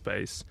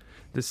workspace.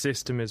 The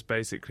system is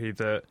basically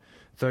that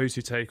those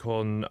who take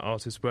on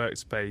artist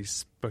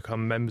workspace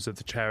become members of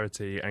the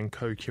charity and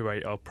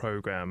co-curate our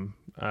programme.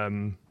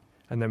 And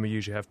then we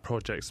usually have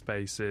project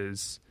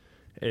spaces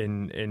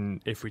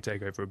in if we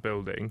take over a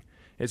building.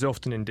 It's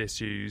often in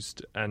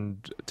disused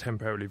and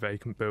temporarily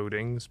vacant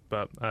buildings,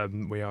 but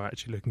we are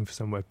actually looking for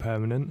somewhere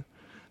permanent.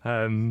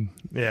 So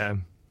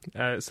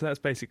that's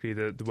basically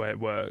the way it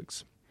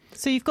works.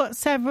 So you've got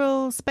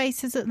several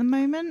spaces at the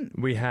moment?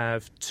 We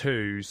have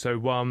two. So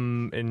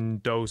one in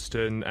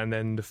Dalston, and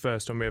then the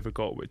first one we ever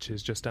got, which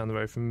is just down the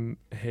road from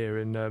here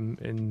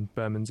in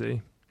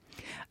Bermondsey.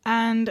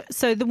 And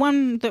so the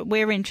one that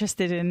we're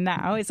interested in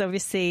now is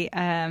obviously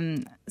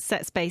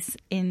SET Space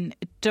in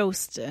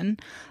Dalston.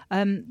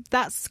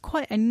 That's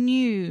quite a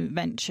new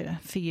venture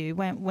for you.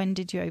 When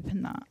did you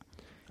open that?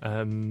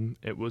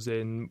 It was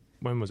when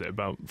was it?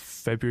 About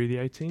February the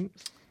 18th?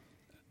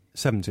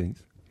 17th.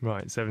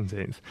 Right,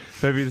 17th.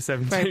 February the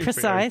 17th. Very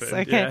precise,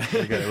 okay. Yeah.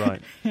 You get it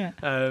right. Yeah.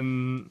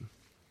 And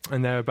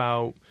there are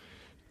about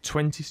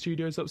 20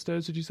 studios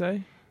upstairs, would you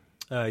say?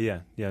 Yeah,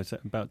 it's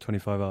about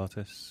 25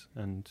 artists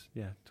and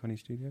 20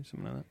 studios,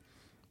 something like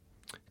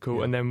that. Cool.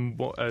 Yeah. And then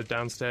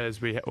downstairs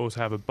we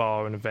also have a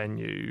bar and a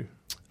venue.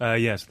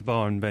 Yes, the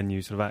bar and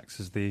venue sort of acts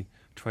as the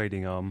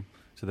trading arm,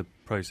 so the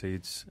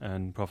proceeds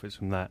and profits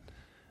from that,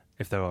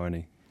 if there are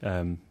any,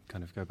 kind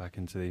of go back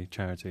into the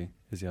charity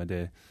is the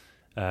idea.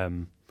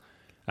 And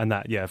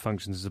that,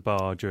 functions as a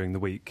bar during the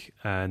week,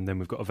 and then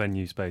we've got a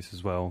venue space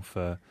as well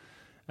for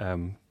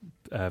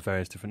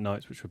various different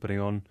nights which we're putting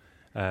on.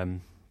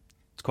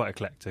 It's quite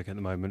eclectic at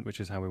the moment, which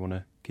is how we want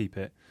to keep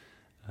it.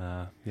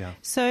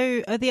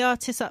 So are the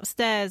artists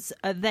upstairs,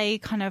 are they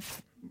kind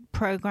of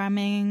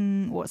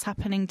programming what's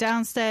happening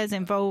downstairs,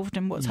 involved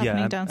in what's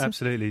happening downstairs?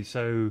 Absolutely.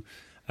 So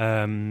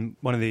two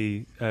of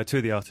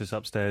the artists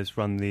upstairs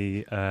run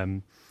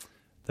the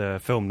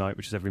film night,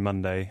 which is every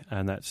Monday,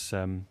 and that's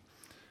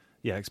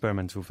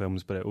experimental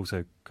films, but it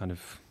also kind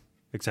of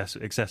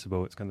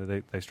accessible. It's kind of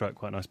they strike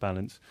quite a nice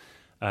balance.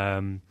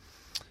 And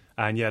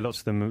lots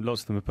of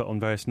them are put on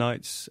various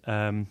nights.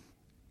 We've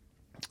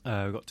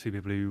got two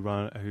people who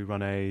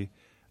run a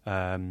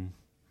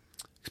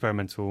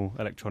experimental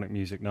electronic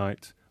music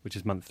night, which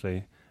is monthly,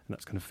 and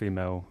that's kind of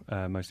female,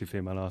 mostly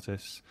female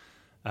artists.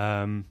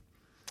 So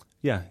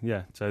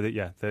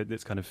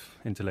it's kind of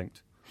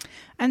interlinked.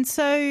 And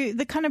so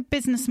the kind of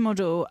business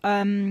model,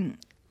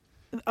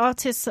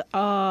 artists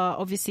are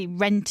obviously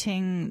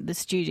renting the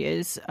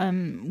studios.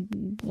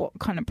 What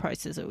kind of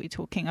prices are we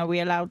talking? Are we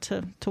allowed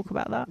to talk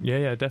about that?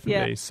 Yeah,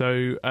 definitely. Yeah.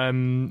 So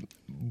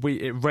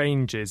it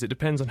ranges. It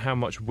depends on how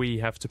much we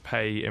have to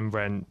pay in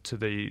rent to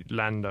the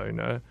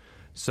landowner.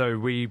 So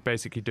we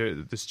basically do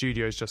it. The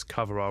studios just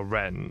cover our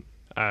rent,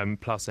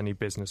 plus any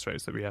business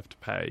rates that we have to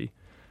pay,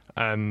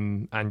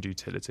 and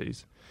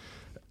utilities.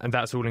 And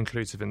that's all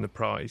inclusive in the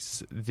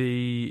price.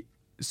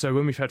 So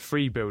when we've had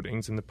free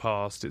buildings in the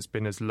past, it's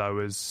been as low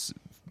as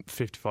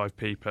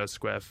 55p per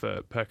square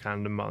foot per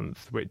calendar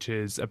month, which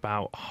is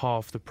about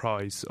half the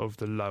price of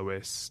the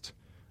lowest,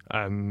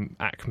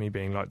 Acme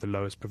being like the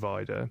lowest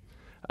provider.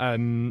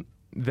 Then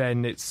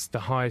it's the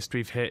highest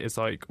we've hit is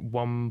like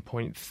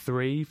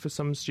 1.3 for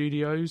some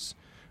studios,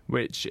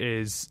 which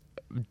is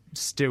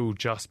still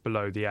just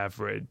below the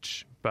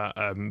average. But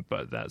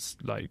that's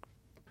like,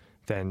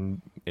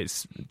 then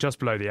it's just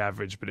below the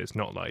average, but it's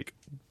not like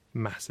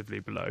massively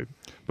below.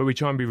 But we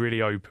try and be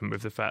really open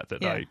with the fact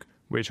that like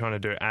we're trying to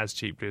do it as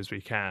cheaply as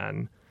we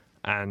can,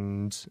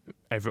 and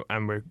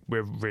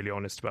we're really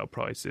honest about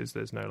prices.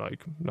 There's no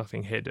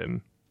nothing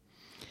hidden.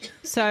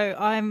 So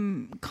I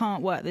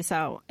can't work this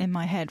out in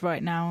my head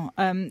right now.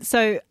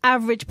 So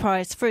average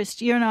price for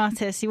you're an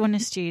artist, you want a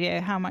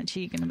studio, how much are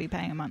you going to be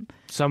paying a month?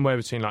 Somewhere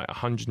between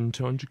 100 and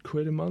 200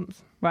 quid a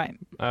month. Right.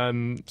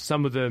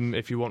 Some of them,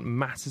 if you want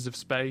masses of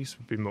space,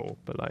 would be more.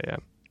 But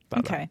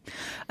okay.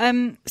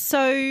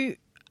 So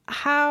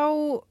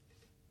how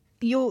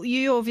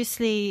you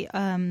obviously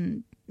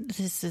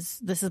this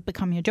has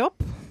become your job.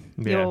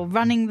 Yeah. You're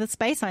running the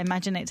space. I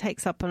imagine it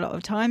takes up a lot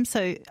of time.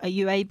 So are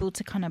you able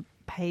to kind of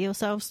pay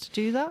yourselves to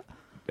do that?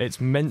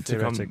 It's meant to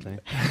come.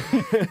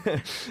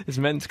 It's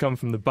meant to come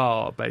from the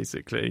bar,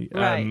 basically.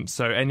 Right.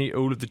 So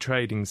all of the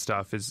trading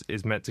stuff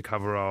is meant to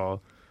cover our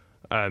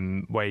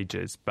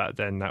wages, but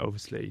then that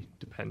obviously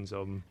depends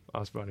on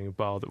us running a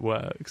bar that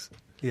works.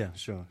 Yeah,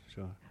 sure.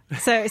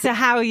 So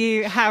how are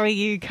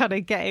you kind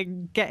of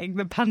getting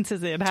the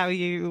punters in? How are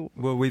you?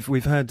 Well,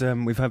 we've had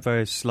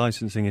various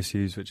licensing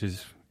issues, which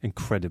is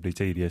incredibly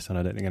tedious, and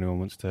I don't think anyone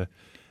wants to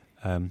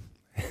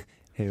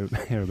hear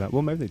about.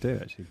 Well, maybe they do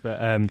actually,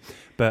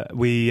 but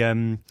we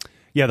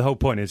the whole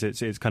point is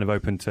it's kind of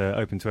open to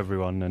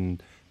everyone,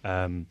 and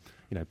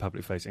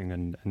public facing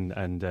and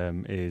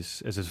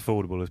is as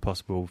affordable as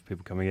possible for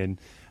people coming in.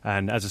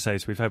 And as I say,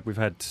 so we've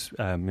had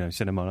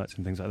cinema nights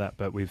and things like that,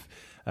 but we've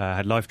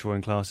had life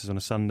drawing classes on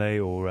a Sunday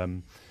or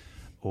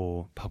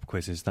pub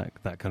quizzes,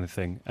 that kind of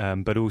thing.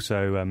 But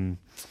also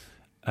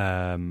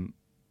as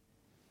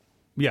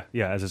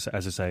I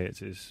say,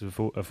 it's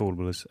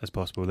affordable as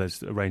possible.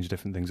 There's a range of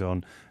different things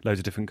on, loads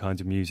of different kinds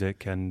of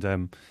music,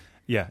 and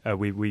we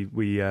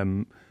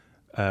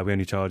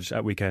only charge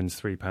at weekends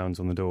 £3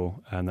 on the door,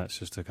 and that's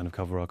just to kind of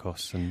cover our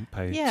costs and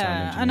pay.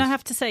 Yeah, and I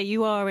have to say,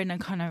 you are in a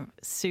kind of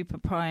super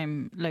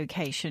prime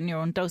location. You're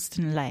on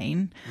Dalston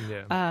Lane,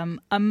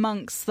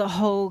 amongst the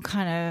whole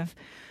kind of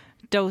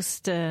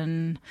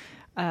Dalston,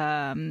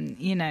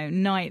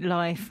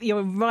 nightlife.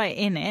 You're right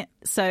in it.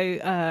 So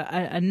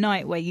a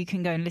night where you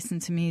can go and listen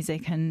to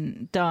music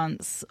and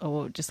dance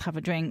or just have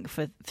a drink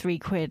for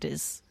 £3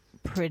 is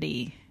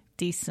pretty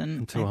decent.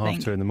 Until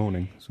 2:30 in the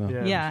morning. So.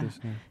 Yeah.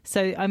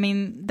 So, I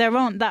mean, there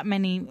aren't that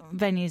many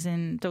venues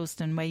in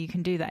Dalston where you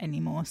can do that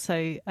anymore.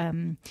 So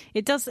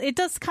it does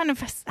kind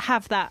of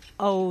have that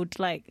old,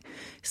 like,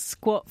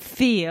 squat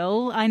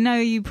feel. I know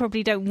you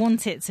probably don't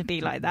want it to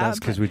be like that. That's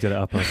because we did it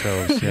up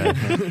ourselves,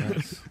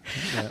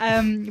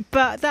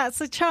 but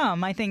that's a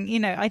charm, I think.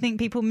 I think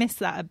people miss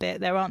that a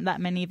bit. There aren't that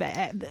many, but,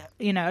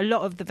 a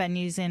lot of the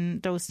venues in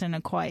Dalston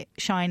are quite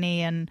shiny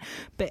and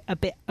a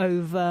bit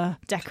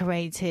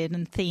over-decorated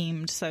and themed.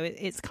 So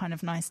it's kind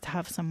of nice to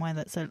have somewhere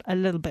that's a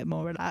little bit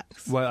more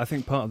relaxed. Well, I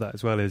think part of that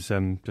as well is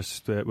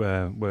just that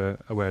we're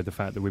aware of the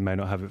fact that we may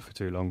not have it for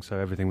too long, so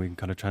everything we can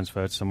kind of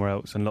transfer to somewhere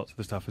else, and lots of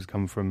the stuff has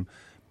come from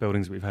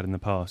buildings that we've had in the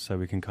past, so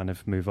we can kind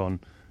of move on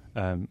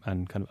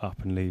and kind of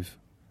up and leave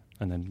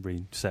and then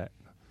reset.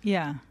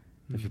 Yeah.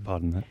 If you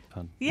pardon that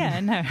pun. Yeah,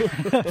 no,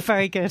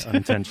 very good.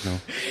 Unintentional.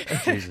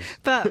 Jesus.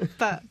 But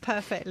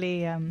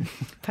perfectly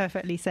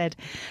said.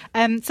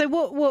 So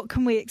what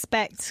can we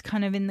expect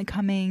kind of in the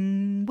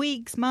coming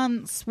weeks,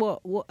 months?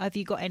 What have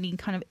you got any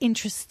kind of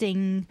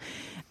interesting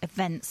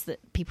events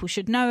that people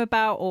should know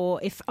about, or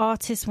if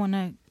artists want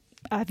to?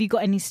 Have you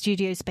got any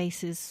studio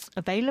spaces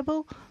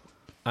available?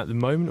 At the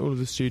moment, all of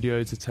the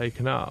studios are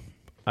taken up.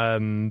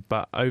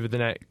 But over the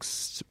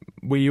next,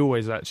 we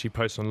always actually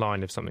post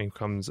online if something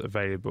becomes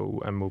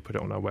available, and we'll put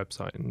it on our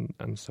website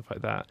and stuff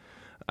like that.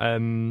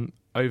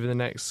 Over the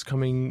next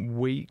coming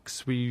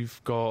weeks, we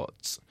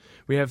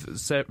have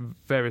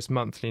various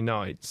monthly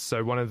nights.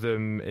 So one of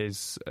them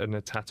is an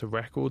Atata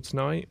Records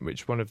night,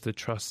 which one of the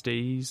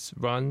trustees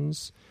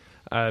runs.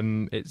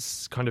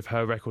 It's kind of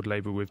her record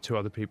label with two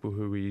other people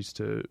who we used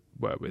to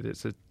work with.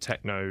 It's a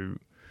techno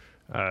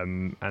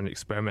and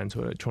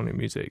experimental electronic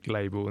music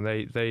label, and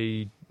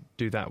they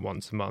do that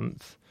once a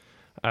month.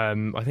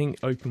 I think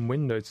Open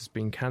Windows has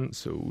been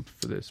cancelled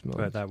for this month.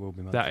 But that will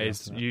be monthly. That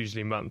is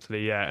usually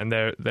monthly, yeah. And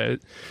they're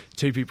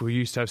two people who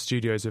used to have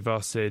studios with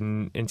us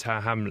in Tower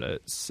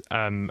Hamlets,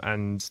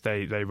 and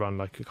they run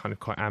like a kind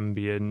of quite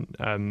ambient,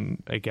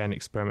 again,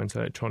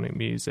 experimental electronic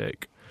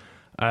music.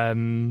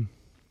 We've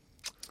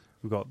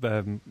got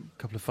a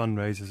couple of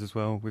fundraisers as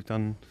well. We've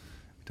done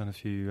a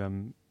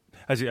few.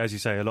 As you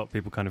say, a lot of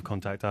people kind of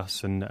contact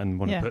us and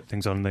want to put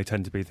things on. They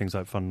tend to be things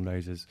like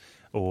fundraisers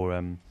or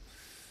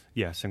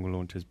single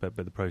launches, but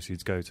the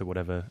proceeds go to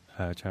whatever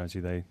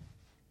charity they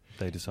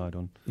decide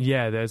on.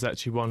 Yeah, there's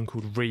actually one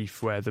called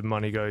Reef where the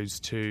money goes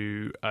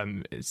to.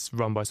 It's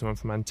run by someone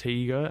from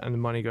Antigua, and the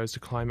money goes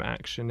to climate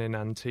action in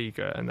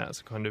Antigua, and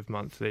that's a kind of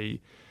monthly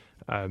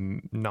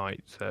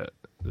night that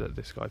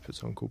this guy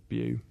puts on called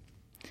Bew.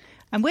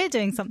 And we're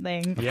doing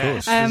something.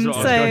 Yes,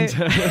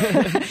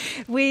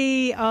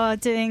 we are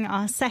doing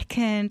our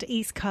second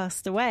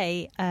EastCast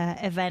Away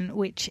event,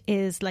 which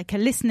is like a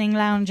listening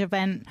lounge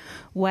event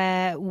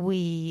where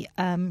we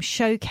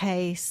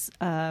showcase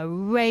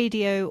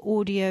radio,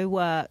 audio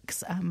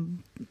works,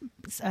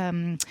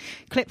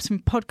 clips from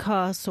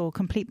podcasts or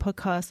complete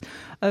podcasts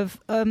of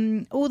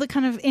all the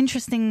kind of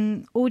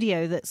interesting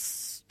audio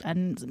that's,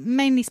 and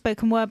mainly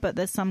spoken word, but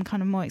there's some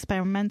kind of more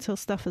experimental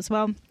stuff as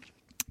well,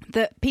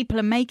 that people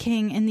are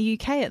making in the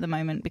UK at the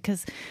moment,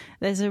 because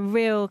there's a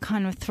real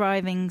kind of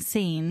thriving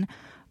scene,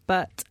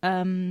 but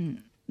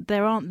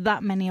there aren't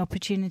that many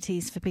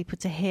opportunities for people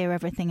to hear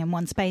everything in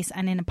one space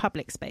and in a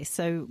public space.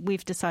 So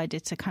we've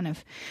decided to kind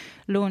of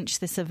launch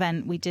this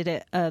event. We did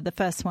it, the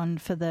first one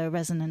for the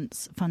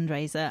Resonance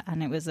fundraiser,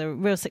 and it was a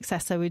real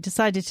success. So we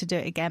decided to do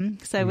it again.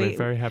 So we're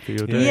very happy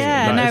you're doing it.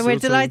 Yeah, no, we're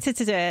delighted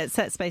to do it at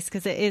Set Space,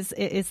 because it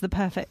is the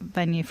perfect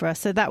venue for us.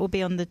 So that will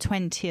be on the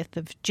 20th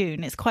of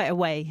June. It's quite a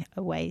way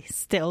away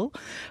still,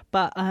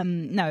 but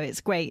no,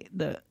 it's great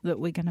that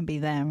we're going to be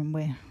there, and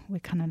we're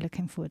kind of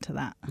looking forward to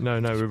that.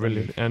 No, we're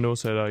really, and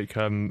also like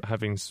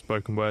having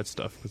spoken word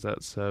stuff, because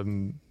that's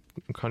kind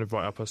of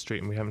right up our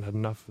street, and we haven't had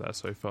enough of that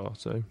so far.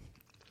 So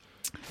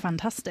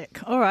Fantastic.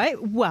 All right.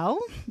 Well,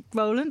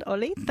 Roland,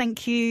 Ollie,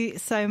 thank you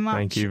so much.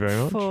 Thank you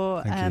very much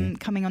for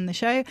coming on the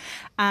show.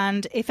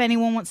 And if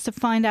anyone wants to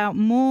find out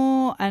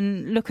more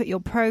and look at your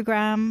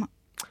programme,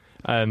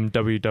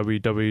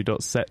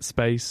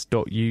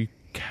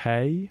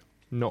 www.setspace.uk,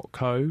 not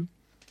co.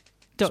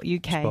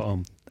 .uk. Spot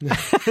on.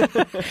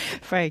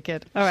 Very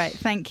good. All right.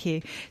 Thank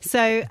you.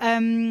 So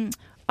for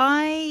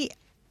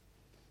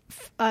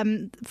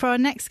our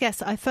next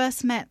guest, I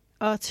first met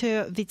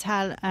Arthur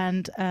Vital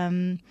and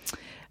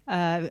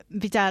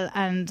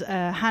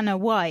Hannah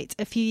White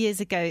a few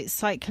years ago,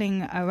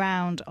 cycling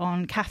around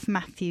on Kath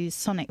Matthews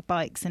Sonic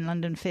bikes in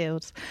London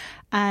Fields.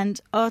 And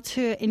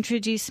Arthur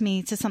introduced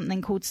me to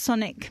something called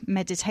Sonic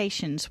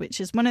Meditations, which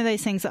is one of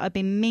those things that I've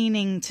been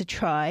meaning to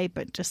try,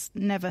 but just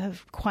never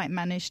have quite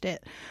managed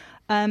it.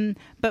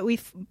 But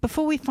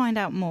before we find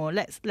out more,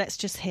 let's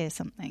just hear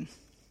something.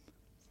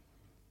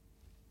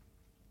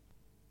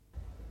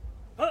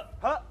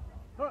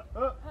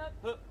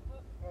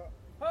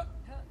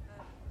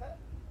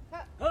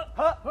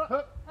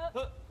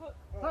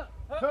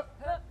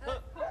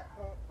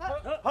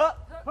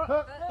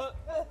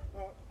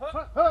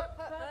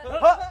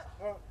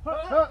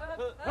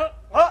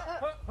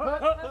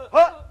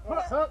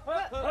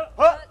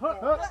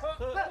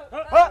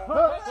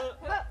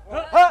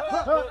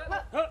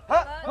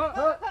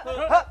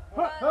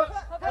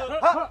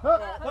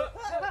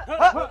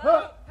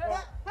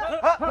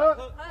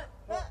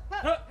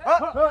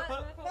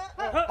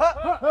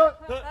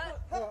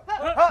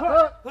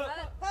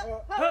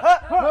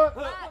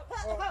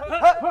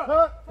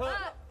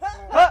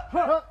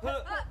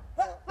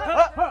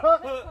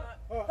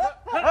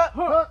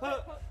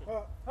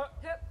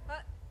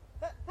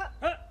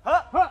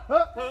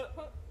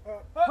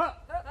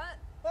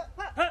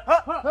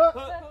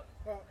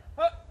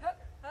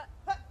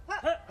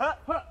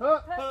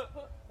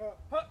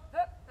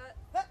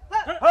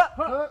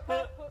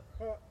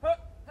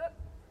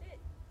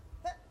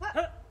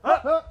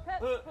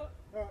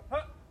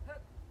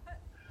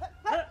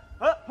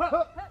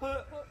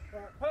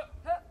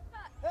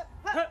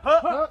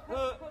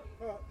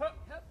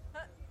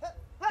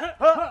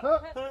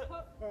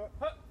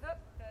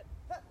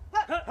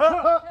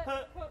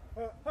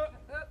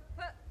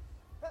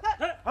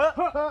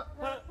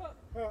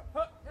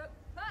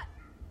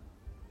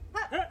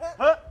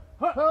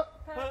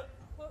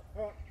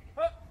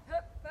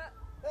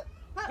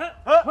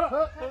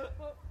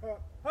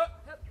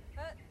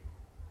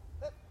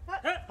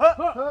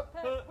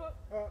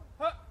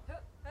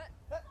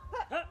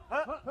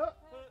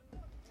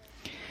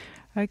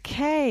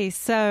 Okay,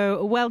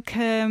 so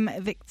welcome,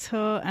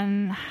 Victor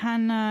and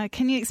Hannah.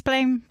 Can you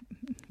explain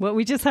what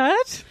we just heard?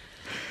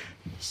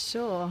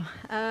 Sure.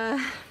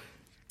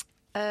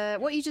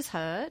 What you just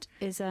heard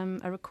is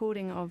a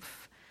recording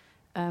of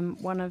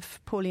one of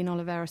Pauline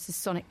Oliveros'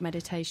 sonic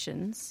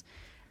meditations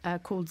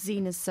called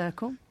Zena's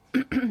Circle.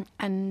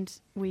 And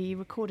we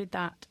recorded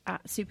that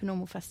at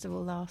Supernormal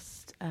Festival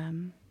last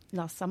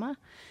summer,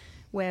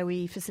 where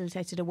we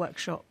facilitated a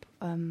workshop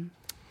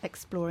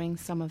exploring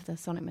some of the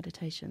sonic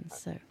meditations.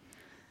 So,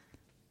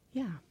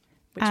 yeah,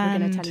 which we're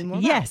going to tell you more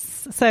about.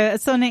 Yes, so a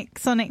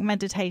sonic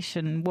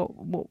meditation.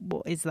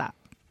 What is that?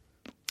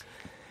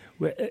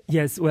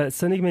 Well,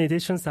 sonic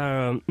meditations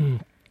are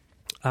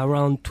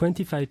around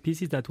 25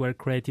 pieces that were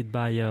created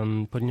by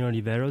Pauline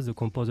Oliveros, the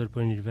composer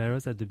Pauline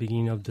Oliveros, at the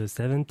beginning of the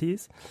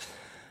 70s.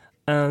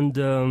 And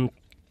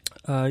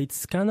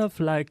it's kind of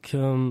like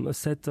a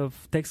set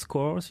of text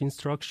course,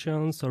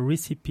 instructions, or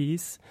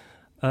recipes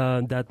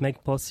that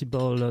make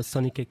possible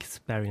sonic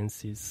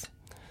experiences.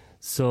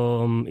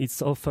 So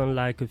it's often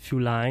like a few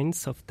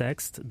lines of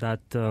text that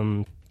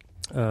put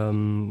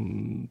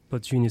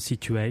you in a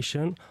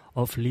situation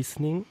of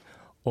listening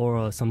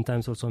or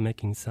sometimes also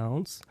making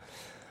sounds.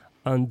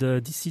 And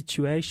these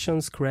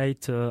situations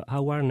create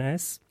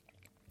awareness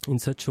in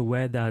such a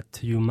way that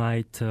you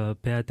might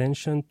pay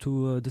attention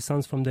to the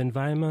sounds from the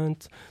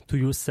environment, to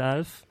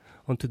yourself,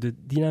 and to the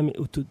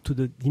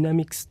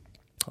dynamics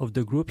of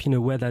the group in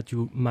a way that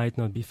you might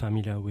not be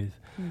familiar with.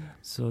 Mm.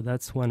 So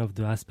that's one of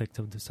the aspects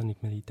of the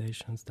sonic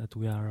meditations that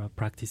we are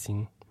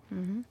practicing.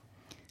 Mm-hmm.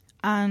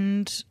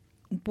 And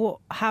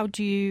how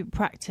do you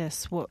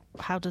practice?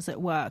 How does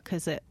it work?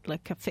 Is it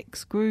like a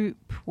fixed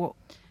group? What?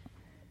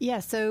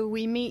 Yeah, so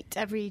we meet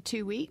every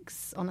 2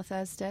 weeks on a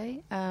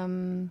Thursday.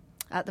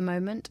 At the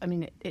moment, I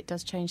mean, it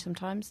does change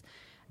sometimes.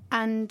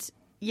 And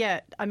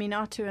yeah, I mean,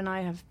 Artu and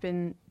I have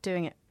been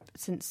doing it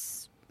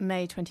since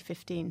May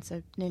 2015,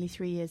 so nearly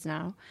 3 years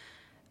now.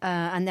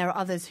 And there are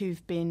others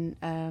who've been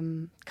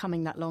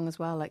coming that long as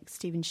well, like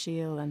Stephen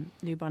Scheel and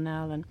Lou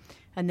Barnell.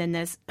 And then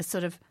there's a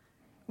sort of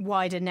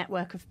wider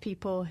network of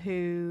people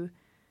who,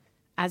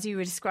 as you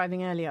were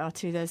describing earlier,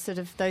 Artu, there's sort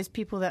of those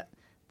people that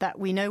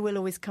we know will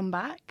always come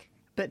back,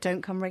 but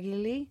don't come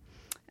regularly.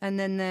 And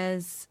then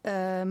there's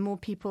more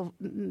people,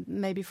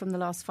 maybe from the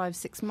last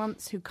 5-6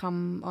 months, who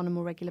come on a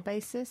more regular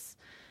basis.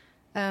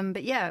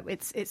 But yeah,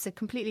 it's a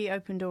completely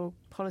open door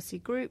policy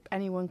group.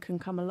 Anyone can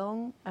come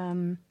along.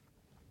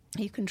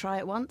 You can try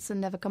it once and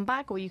never come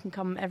back, or you can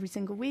come every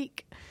single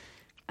week.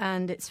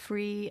 and it's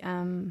free.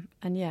 And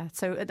yeah,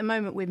 so at the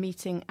moment we're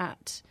meeting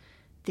at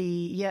the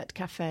Yurt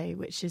Cafe,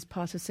 which is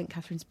part of St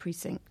Catherine's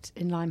Precinct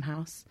in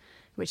Limehouse,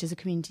 which is a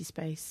community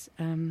space.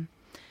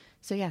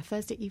 So yeah,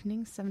 Thursday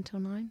evenings, 7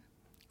 till 9.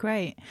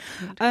 Great.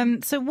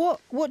 So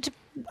what do,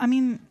 I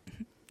mean,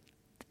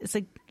 it's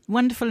a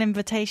wonderful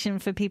invitation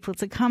for people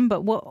to come,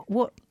 but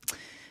what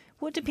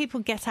do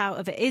people get out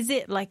of it? Is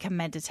it like a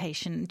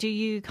meditation? Do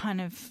you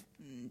kind of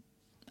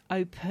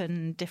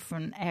open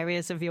different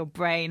areas of your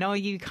brain? Are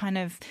you kind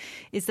of,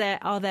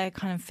 are there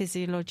kind of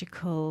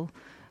physiological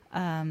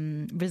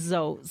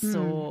results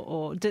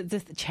or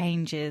the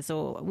changes,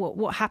 or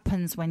what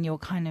happens when you're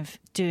kind of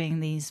doing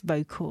these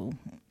vocal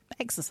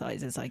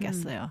exercises, I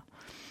guess they are?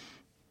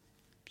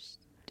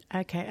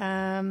 Okay.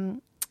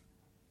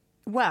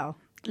 Well,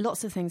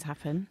 lots of things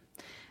happen.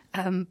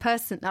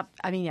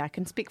 I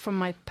can speak from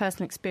my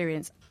personal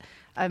experience.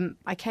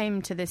 I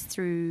came to this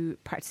through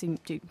practicing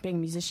being a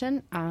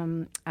musician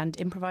and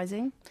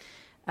improvising,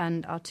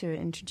 and Artur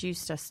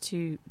introduced us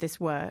to this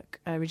work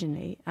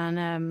originally,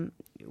 and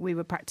we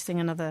were practicing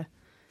another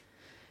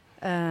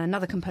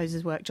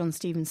composer's work, John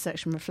Stevens'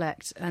 Search and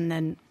Reflect, and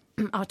then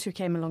Artur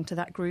came along to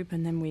that group,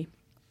 and then we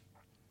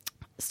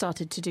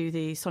started to do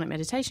the sonic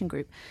meditation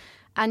group.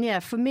 And yeah,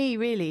 for me,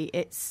 really,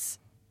 it's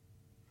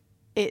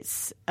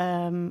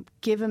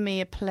given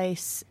me a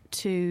place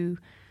to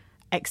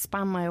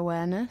expand my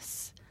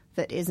awareness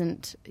that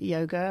isn't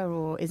yoga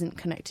or isn't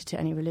connected to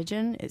any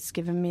religion. It's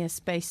given me a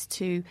space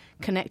to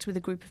connect with a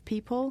group of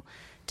people,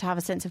 to have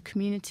a sense of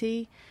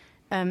community,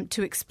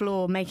 to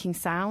explore making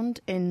sound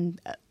in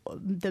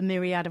the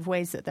myriad of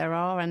ways that there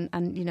are.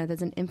 And you know,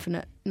 there's an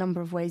infinite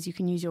number of ways you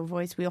can use your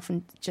voice. We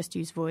often just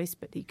use voice,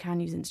 but you can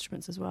use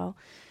instruments as well.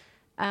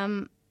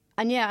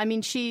 And yeah, I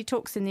mean, she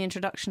talks in the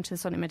introduction to the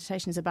Sonic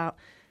Meditations about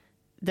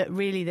that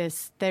really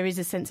there is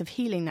a sense of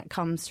healing that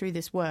comes through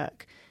this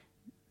work,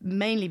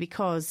 mainly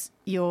because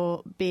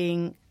you're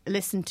being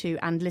listened to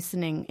and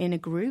listening in a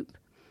group.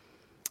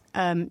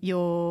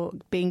 You're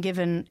being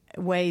given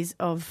ways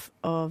of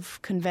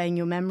conveying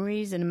your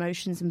memories and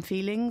emotions and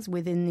feelings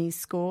within these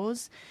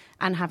scores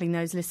and having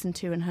those listened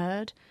to and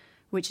heard,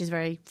 which is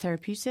very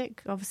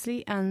therapeutic,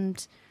 obviously.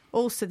 And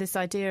also this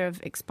idea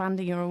of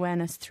expanding your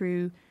awareness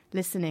through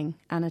listening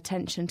and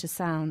attention to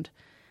sound,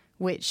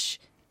 which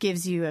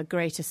gives you a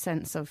greater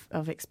sense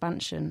of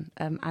expansion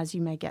as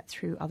you may get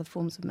through other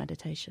forms of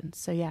meditation.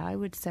 So yeah, I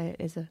would say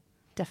it is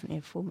definitely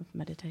a form of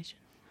meditation.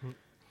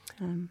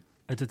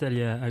 I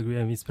totally agree.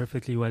 I mean, it's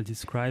perfectly well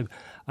described.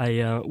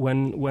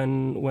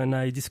 When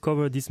I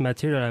discovered this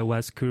material, I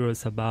was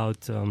curious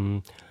about.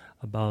 I've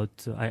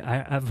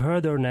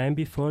heard her name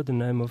before, the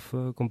name of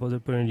composer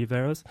Perrin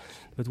Riveros,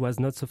 but was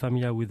not so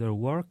familiar with her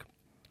work.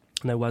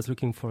 And I was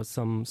looking for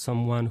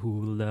someone who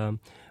will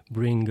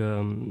bring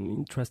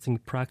interesting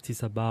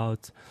practice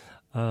about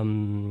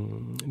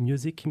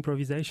music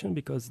improvisation,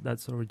 because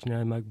that's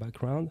originally my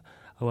background.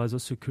 I was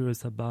also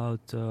curious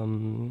about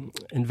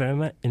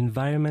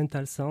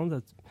environmental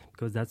sound,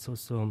 because that's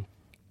also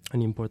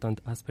an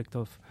important aspect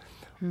of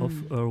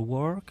her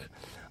work.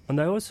 And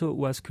I also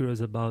was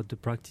curious about the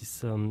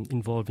practice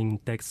involving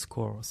text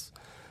scores.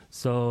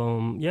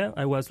 So, yeah,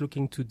 I was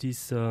looking to these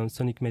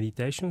sonic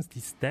meditations,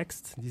 these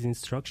texts, these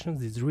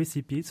instructions, these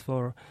recipes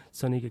for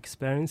sonic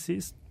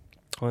experiences.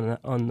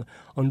 On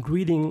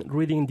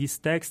reading these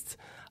texts,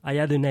 I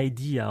had an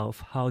idea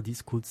of how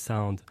this could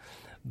sound.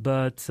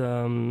 But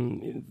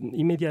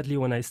immediately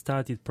when I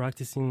started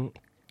practicing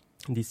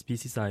these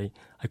pieces, I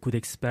could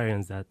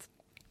experience that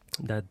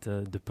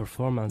the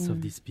performance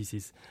of these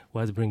pieces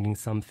was bringing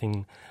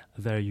something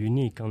very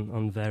unique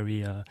and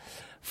very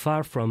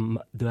far from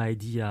the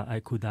idea I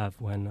could have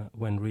when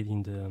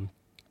reading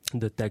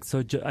the text.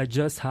 So I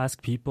just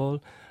asked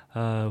people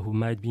who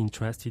might be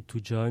interested to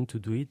join to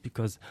do it,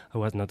 because I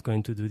was not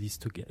going to do this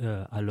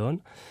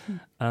alone.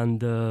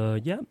 And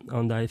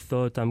and I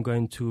thought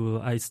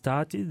I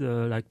started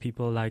like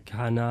people like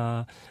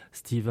Hannah,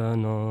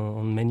 Stephen,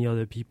 and many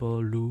other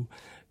people. Lou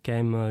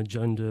came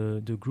joined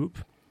the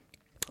group.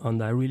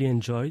 And I really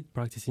enjoyed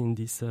practicing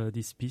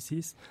these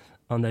pieces.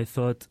 And I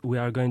thought we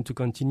are going to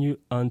continue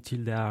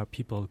until there are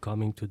people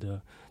coming to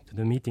the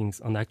meetings.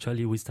 And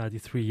actually, we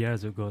started 3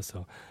 years ago,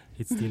 so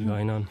it's still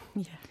going on.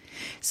 Yeah.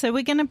 So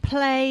we're going to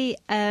play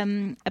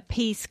a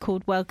piece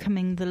called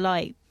 "Welcoming the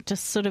Light,"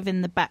 just sort of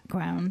in the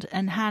background.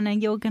 And Hannah,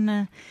 you're going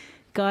to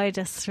guide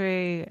us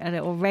through a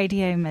little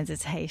radio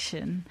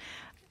meditation.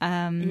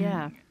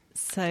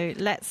 So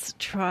let's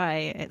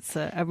try. It's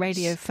a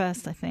radio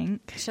first, I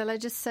think. Shall I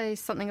just say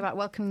something about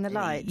Welcoming the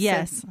Light?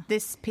 Yes. So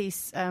this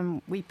piece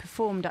we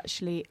performed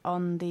actually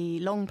on the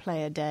Long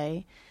Player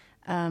Day,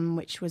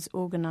 which was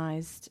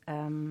organised,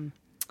 I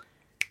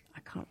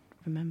can't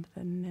remember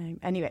the name.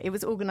 Anyway, it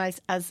was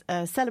organised as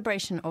a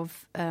celebration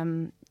of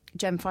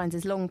Jem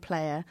Fiennes' Long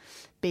Player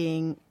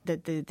being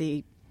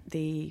the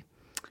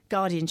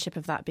guardianship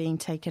of that being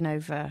taken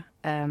over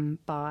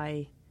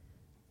by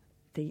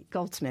the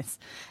Goldsmiths.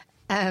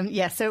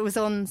 So it was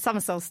on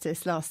summer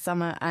solstice last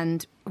summer,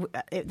 and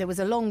there was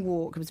a long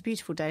walk. It was a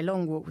beautiful day,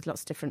 long walk with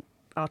lots of different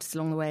artists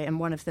along the way, and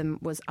one of them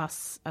was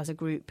us as a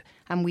group,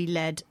 and we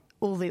led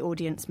all the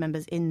audience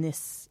members in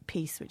this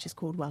piece, which is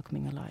called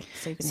Welcoming the Light.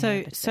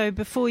 So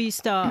before you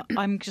start,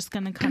 I'm just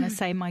going to kind of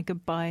say my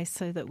goodbye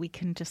so that we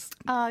can just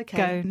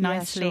go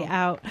nicely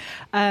out.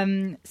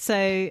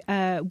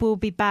 We'll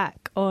be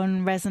back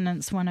on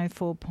Resonance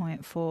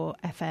 104.4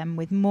 FM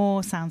with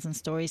more sounds and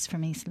stories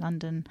from East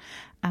London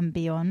and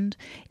beyond.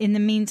 In the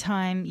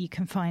meantime, you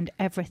can find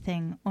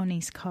everything on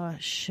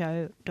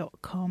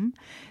eastcastshow.com.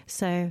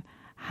 So,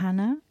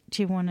 Hannah,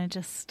 do you want to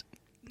just...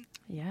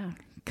 Yeah.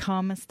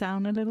 Calm us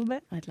down a little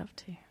bit? I'd love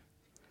to.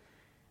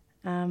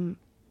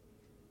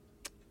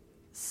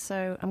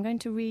 So I'm going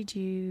to read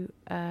you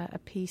a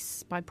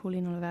piece by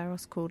Pauline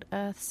Oliveros called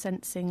Earth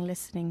Sensing,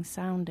 Listening,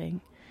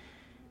 Sounding.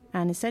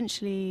 And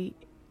essentially,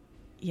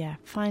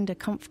 find a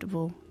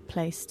comfortable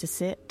place to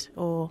sit,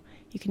 or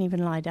you can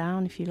even lie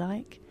down if you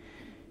like,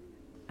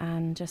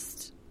 and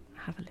just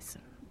have a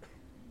listen.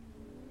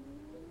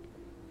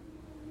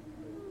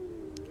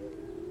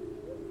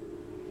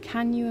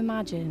 Can you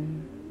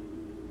imagine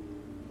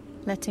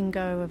letting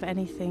go of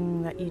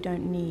anything that you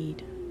don't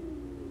need?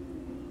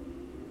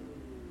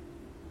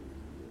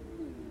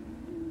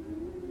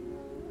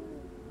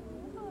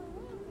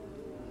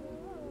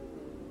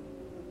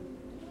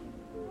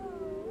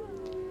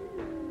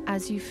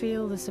 As you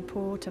feel the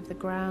support of the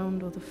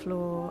ground or the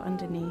floor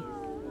underneath,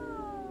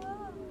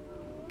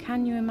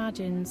 can you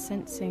imagine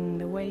sensing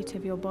the weight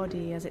of your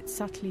body as it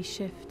subtly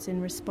shifts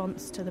in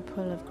response to the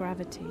pull of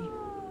gravity?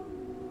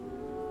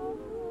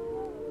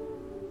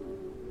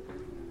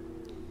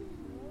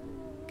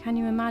 Can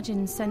you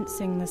imagine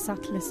sensing the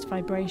subtlest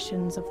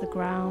vibrations of the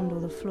ground or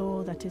the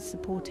floor that is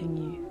supporting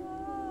you?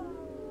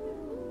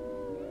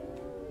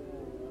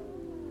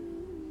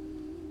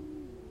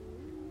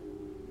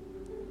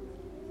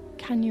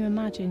 Can you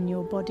imagine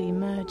your body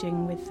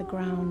merging with the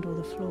ground or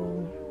the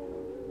floor?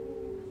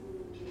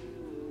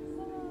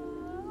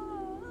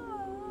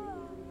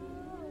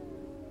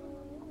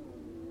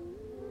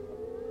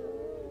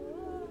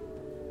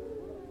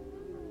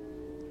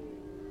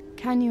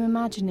 Can you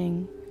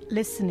imagine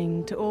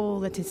listening to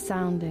all that is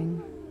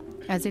sounding,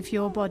 as if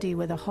your body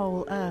were the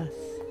whole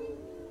earth?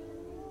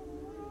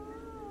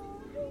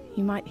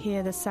 You might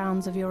hear the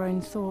sounds of your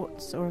own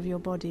thoughts or of your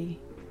body,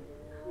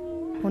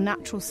 or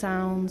natural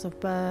sounds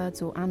of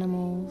birds or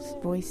animals,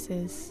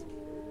 voices,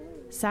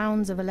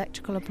 sounds of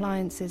electrical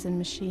appliances and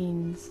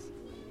machines.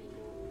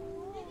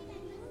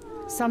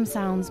 Some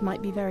sounds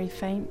might be very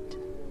faint,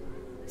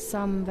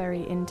 some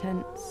very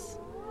intense,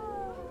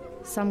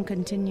 some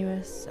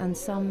continuous and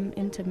some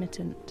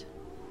intermittent.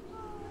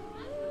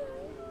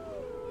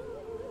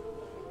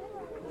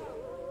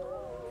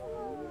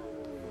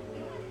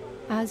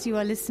 As you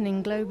are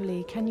listening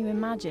globally, can you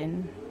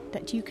imagine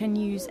that you can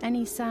use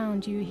any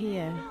sound you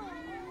hear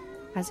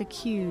as a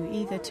cue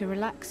either to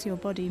relax your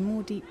body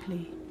more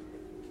deeply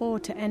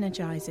or to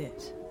energize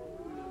it?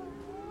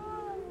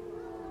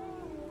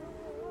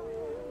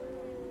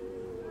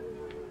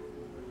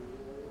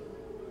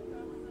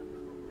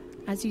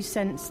 As you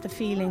sense the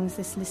feelings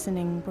this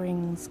listening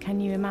brings,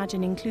 can you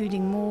imagine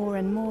including more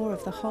and more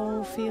of the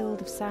whole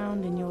field of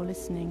sound in your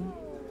listening?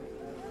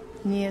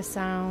 Near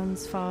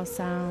sounds, far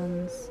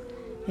sounds,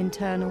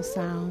 internal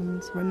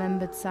sounds,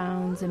 remembered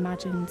sounds,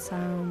 imagined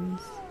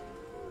sounds.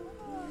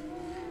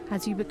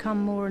 As you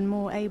become more and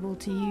more able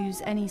to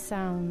use any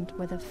sound,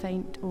 whether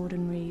faint,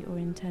 ordinary or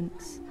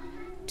intense,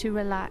 to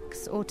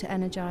relax or to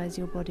energize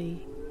your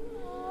body,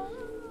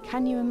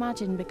 can you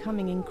imagine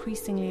becoming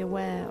increasingly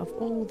aware of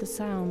all the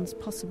sounds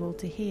possible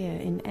to hear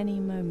in any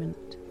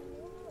moment?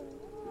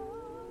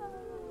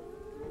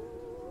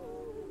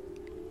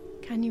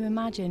 Can you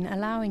imagine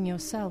allowing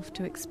yourself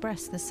to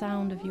express the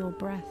sound of your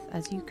breath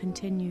as you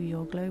continue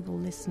your global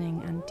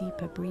listening and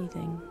deeper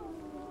breathing?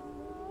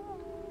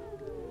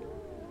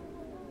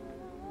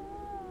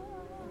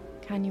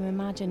 Can you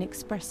imagine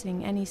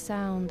expressing any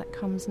sound that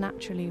comes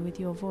naturally with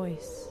your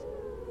voice?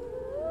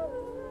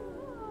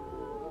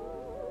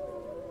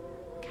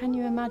 Can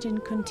you imagine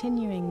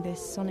continuing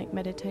this sonic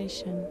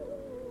meditation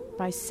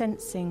by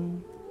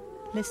sensing,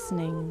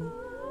 listening,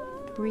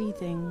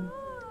 breathing,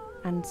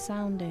 and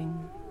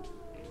sounding?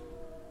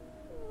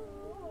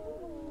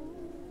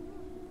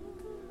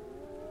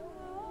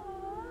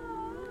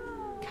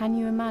 Can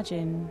you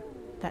imagine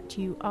that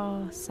you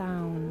are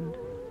sound?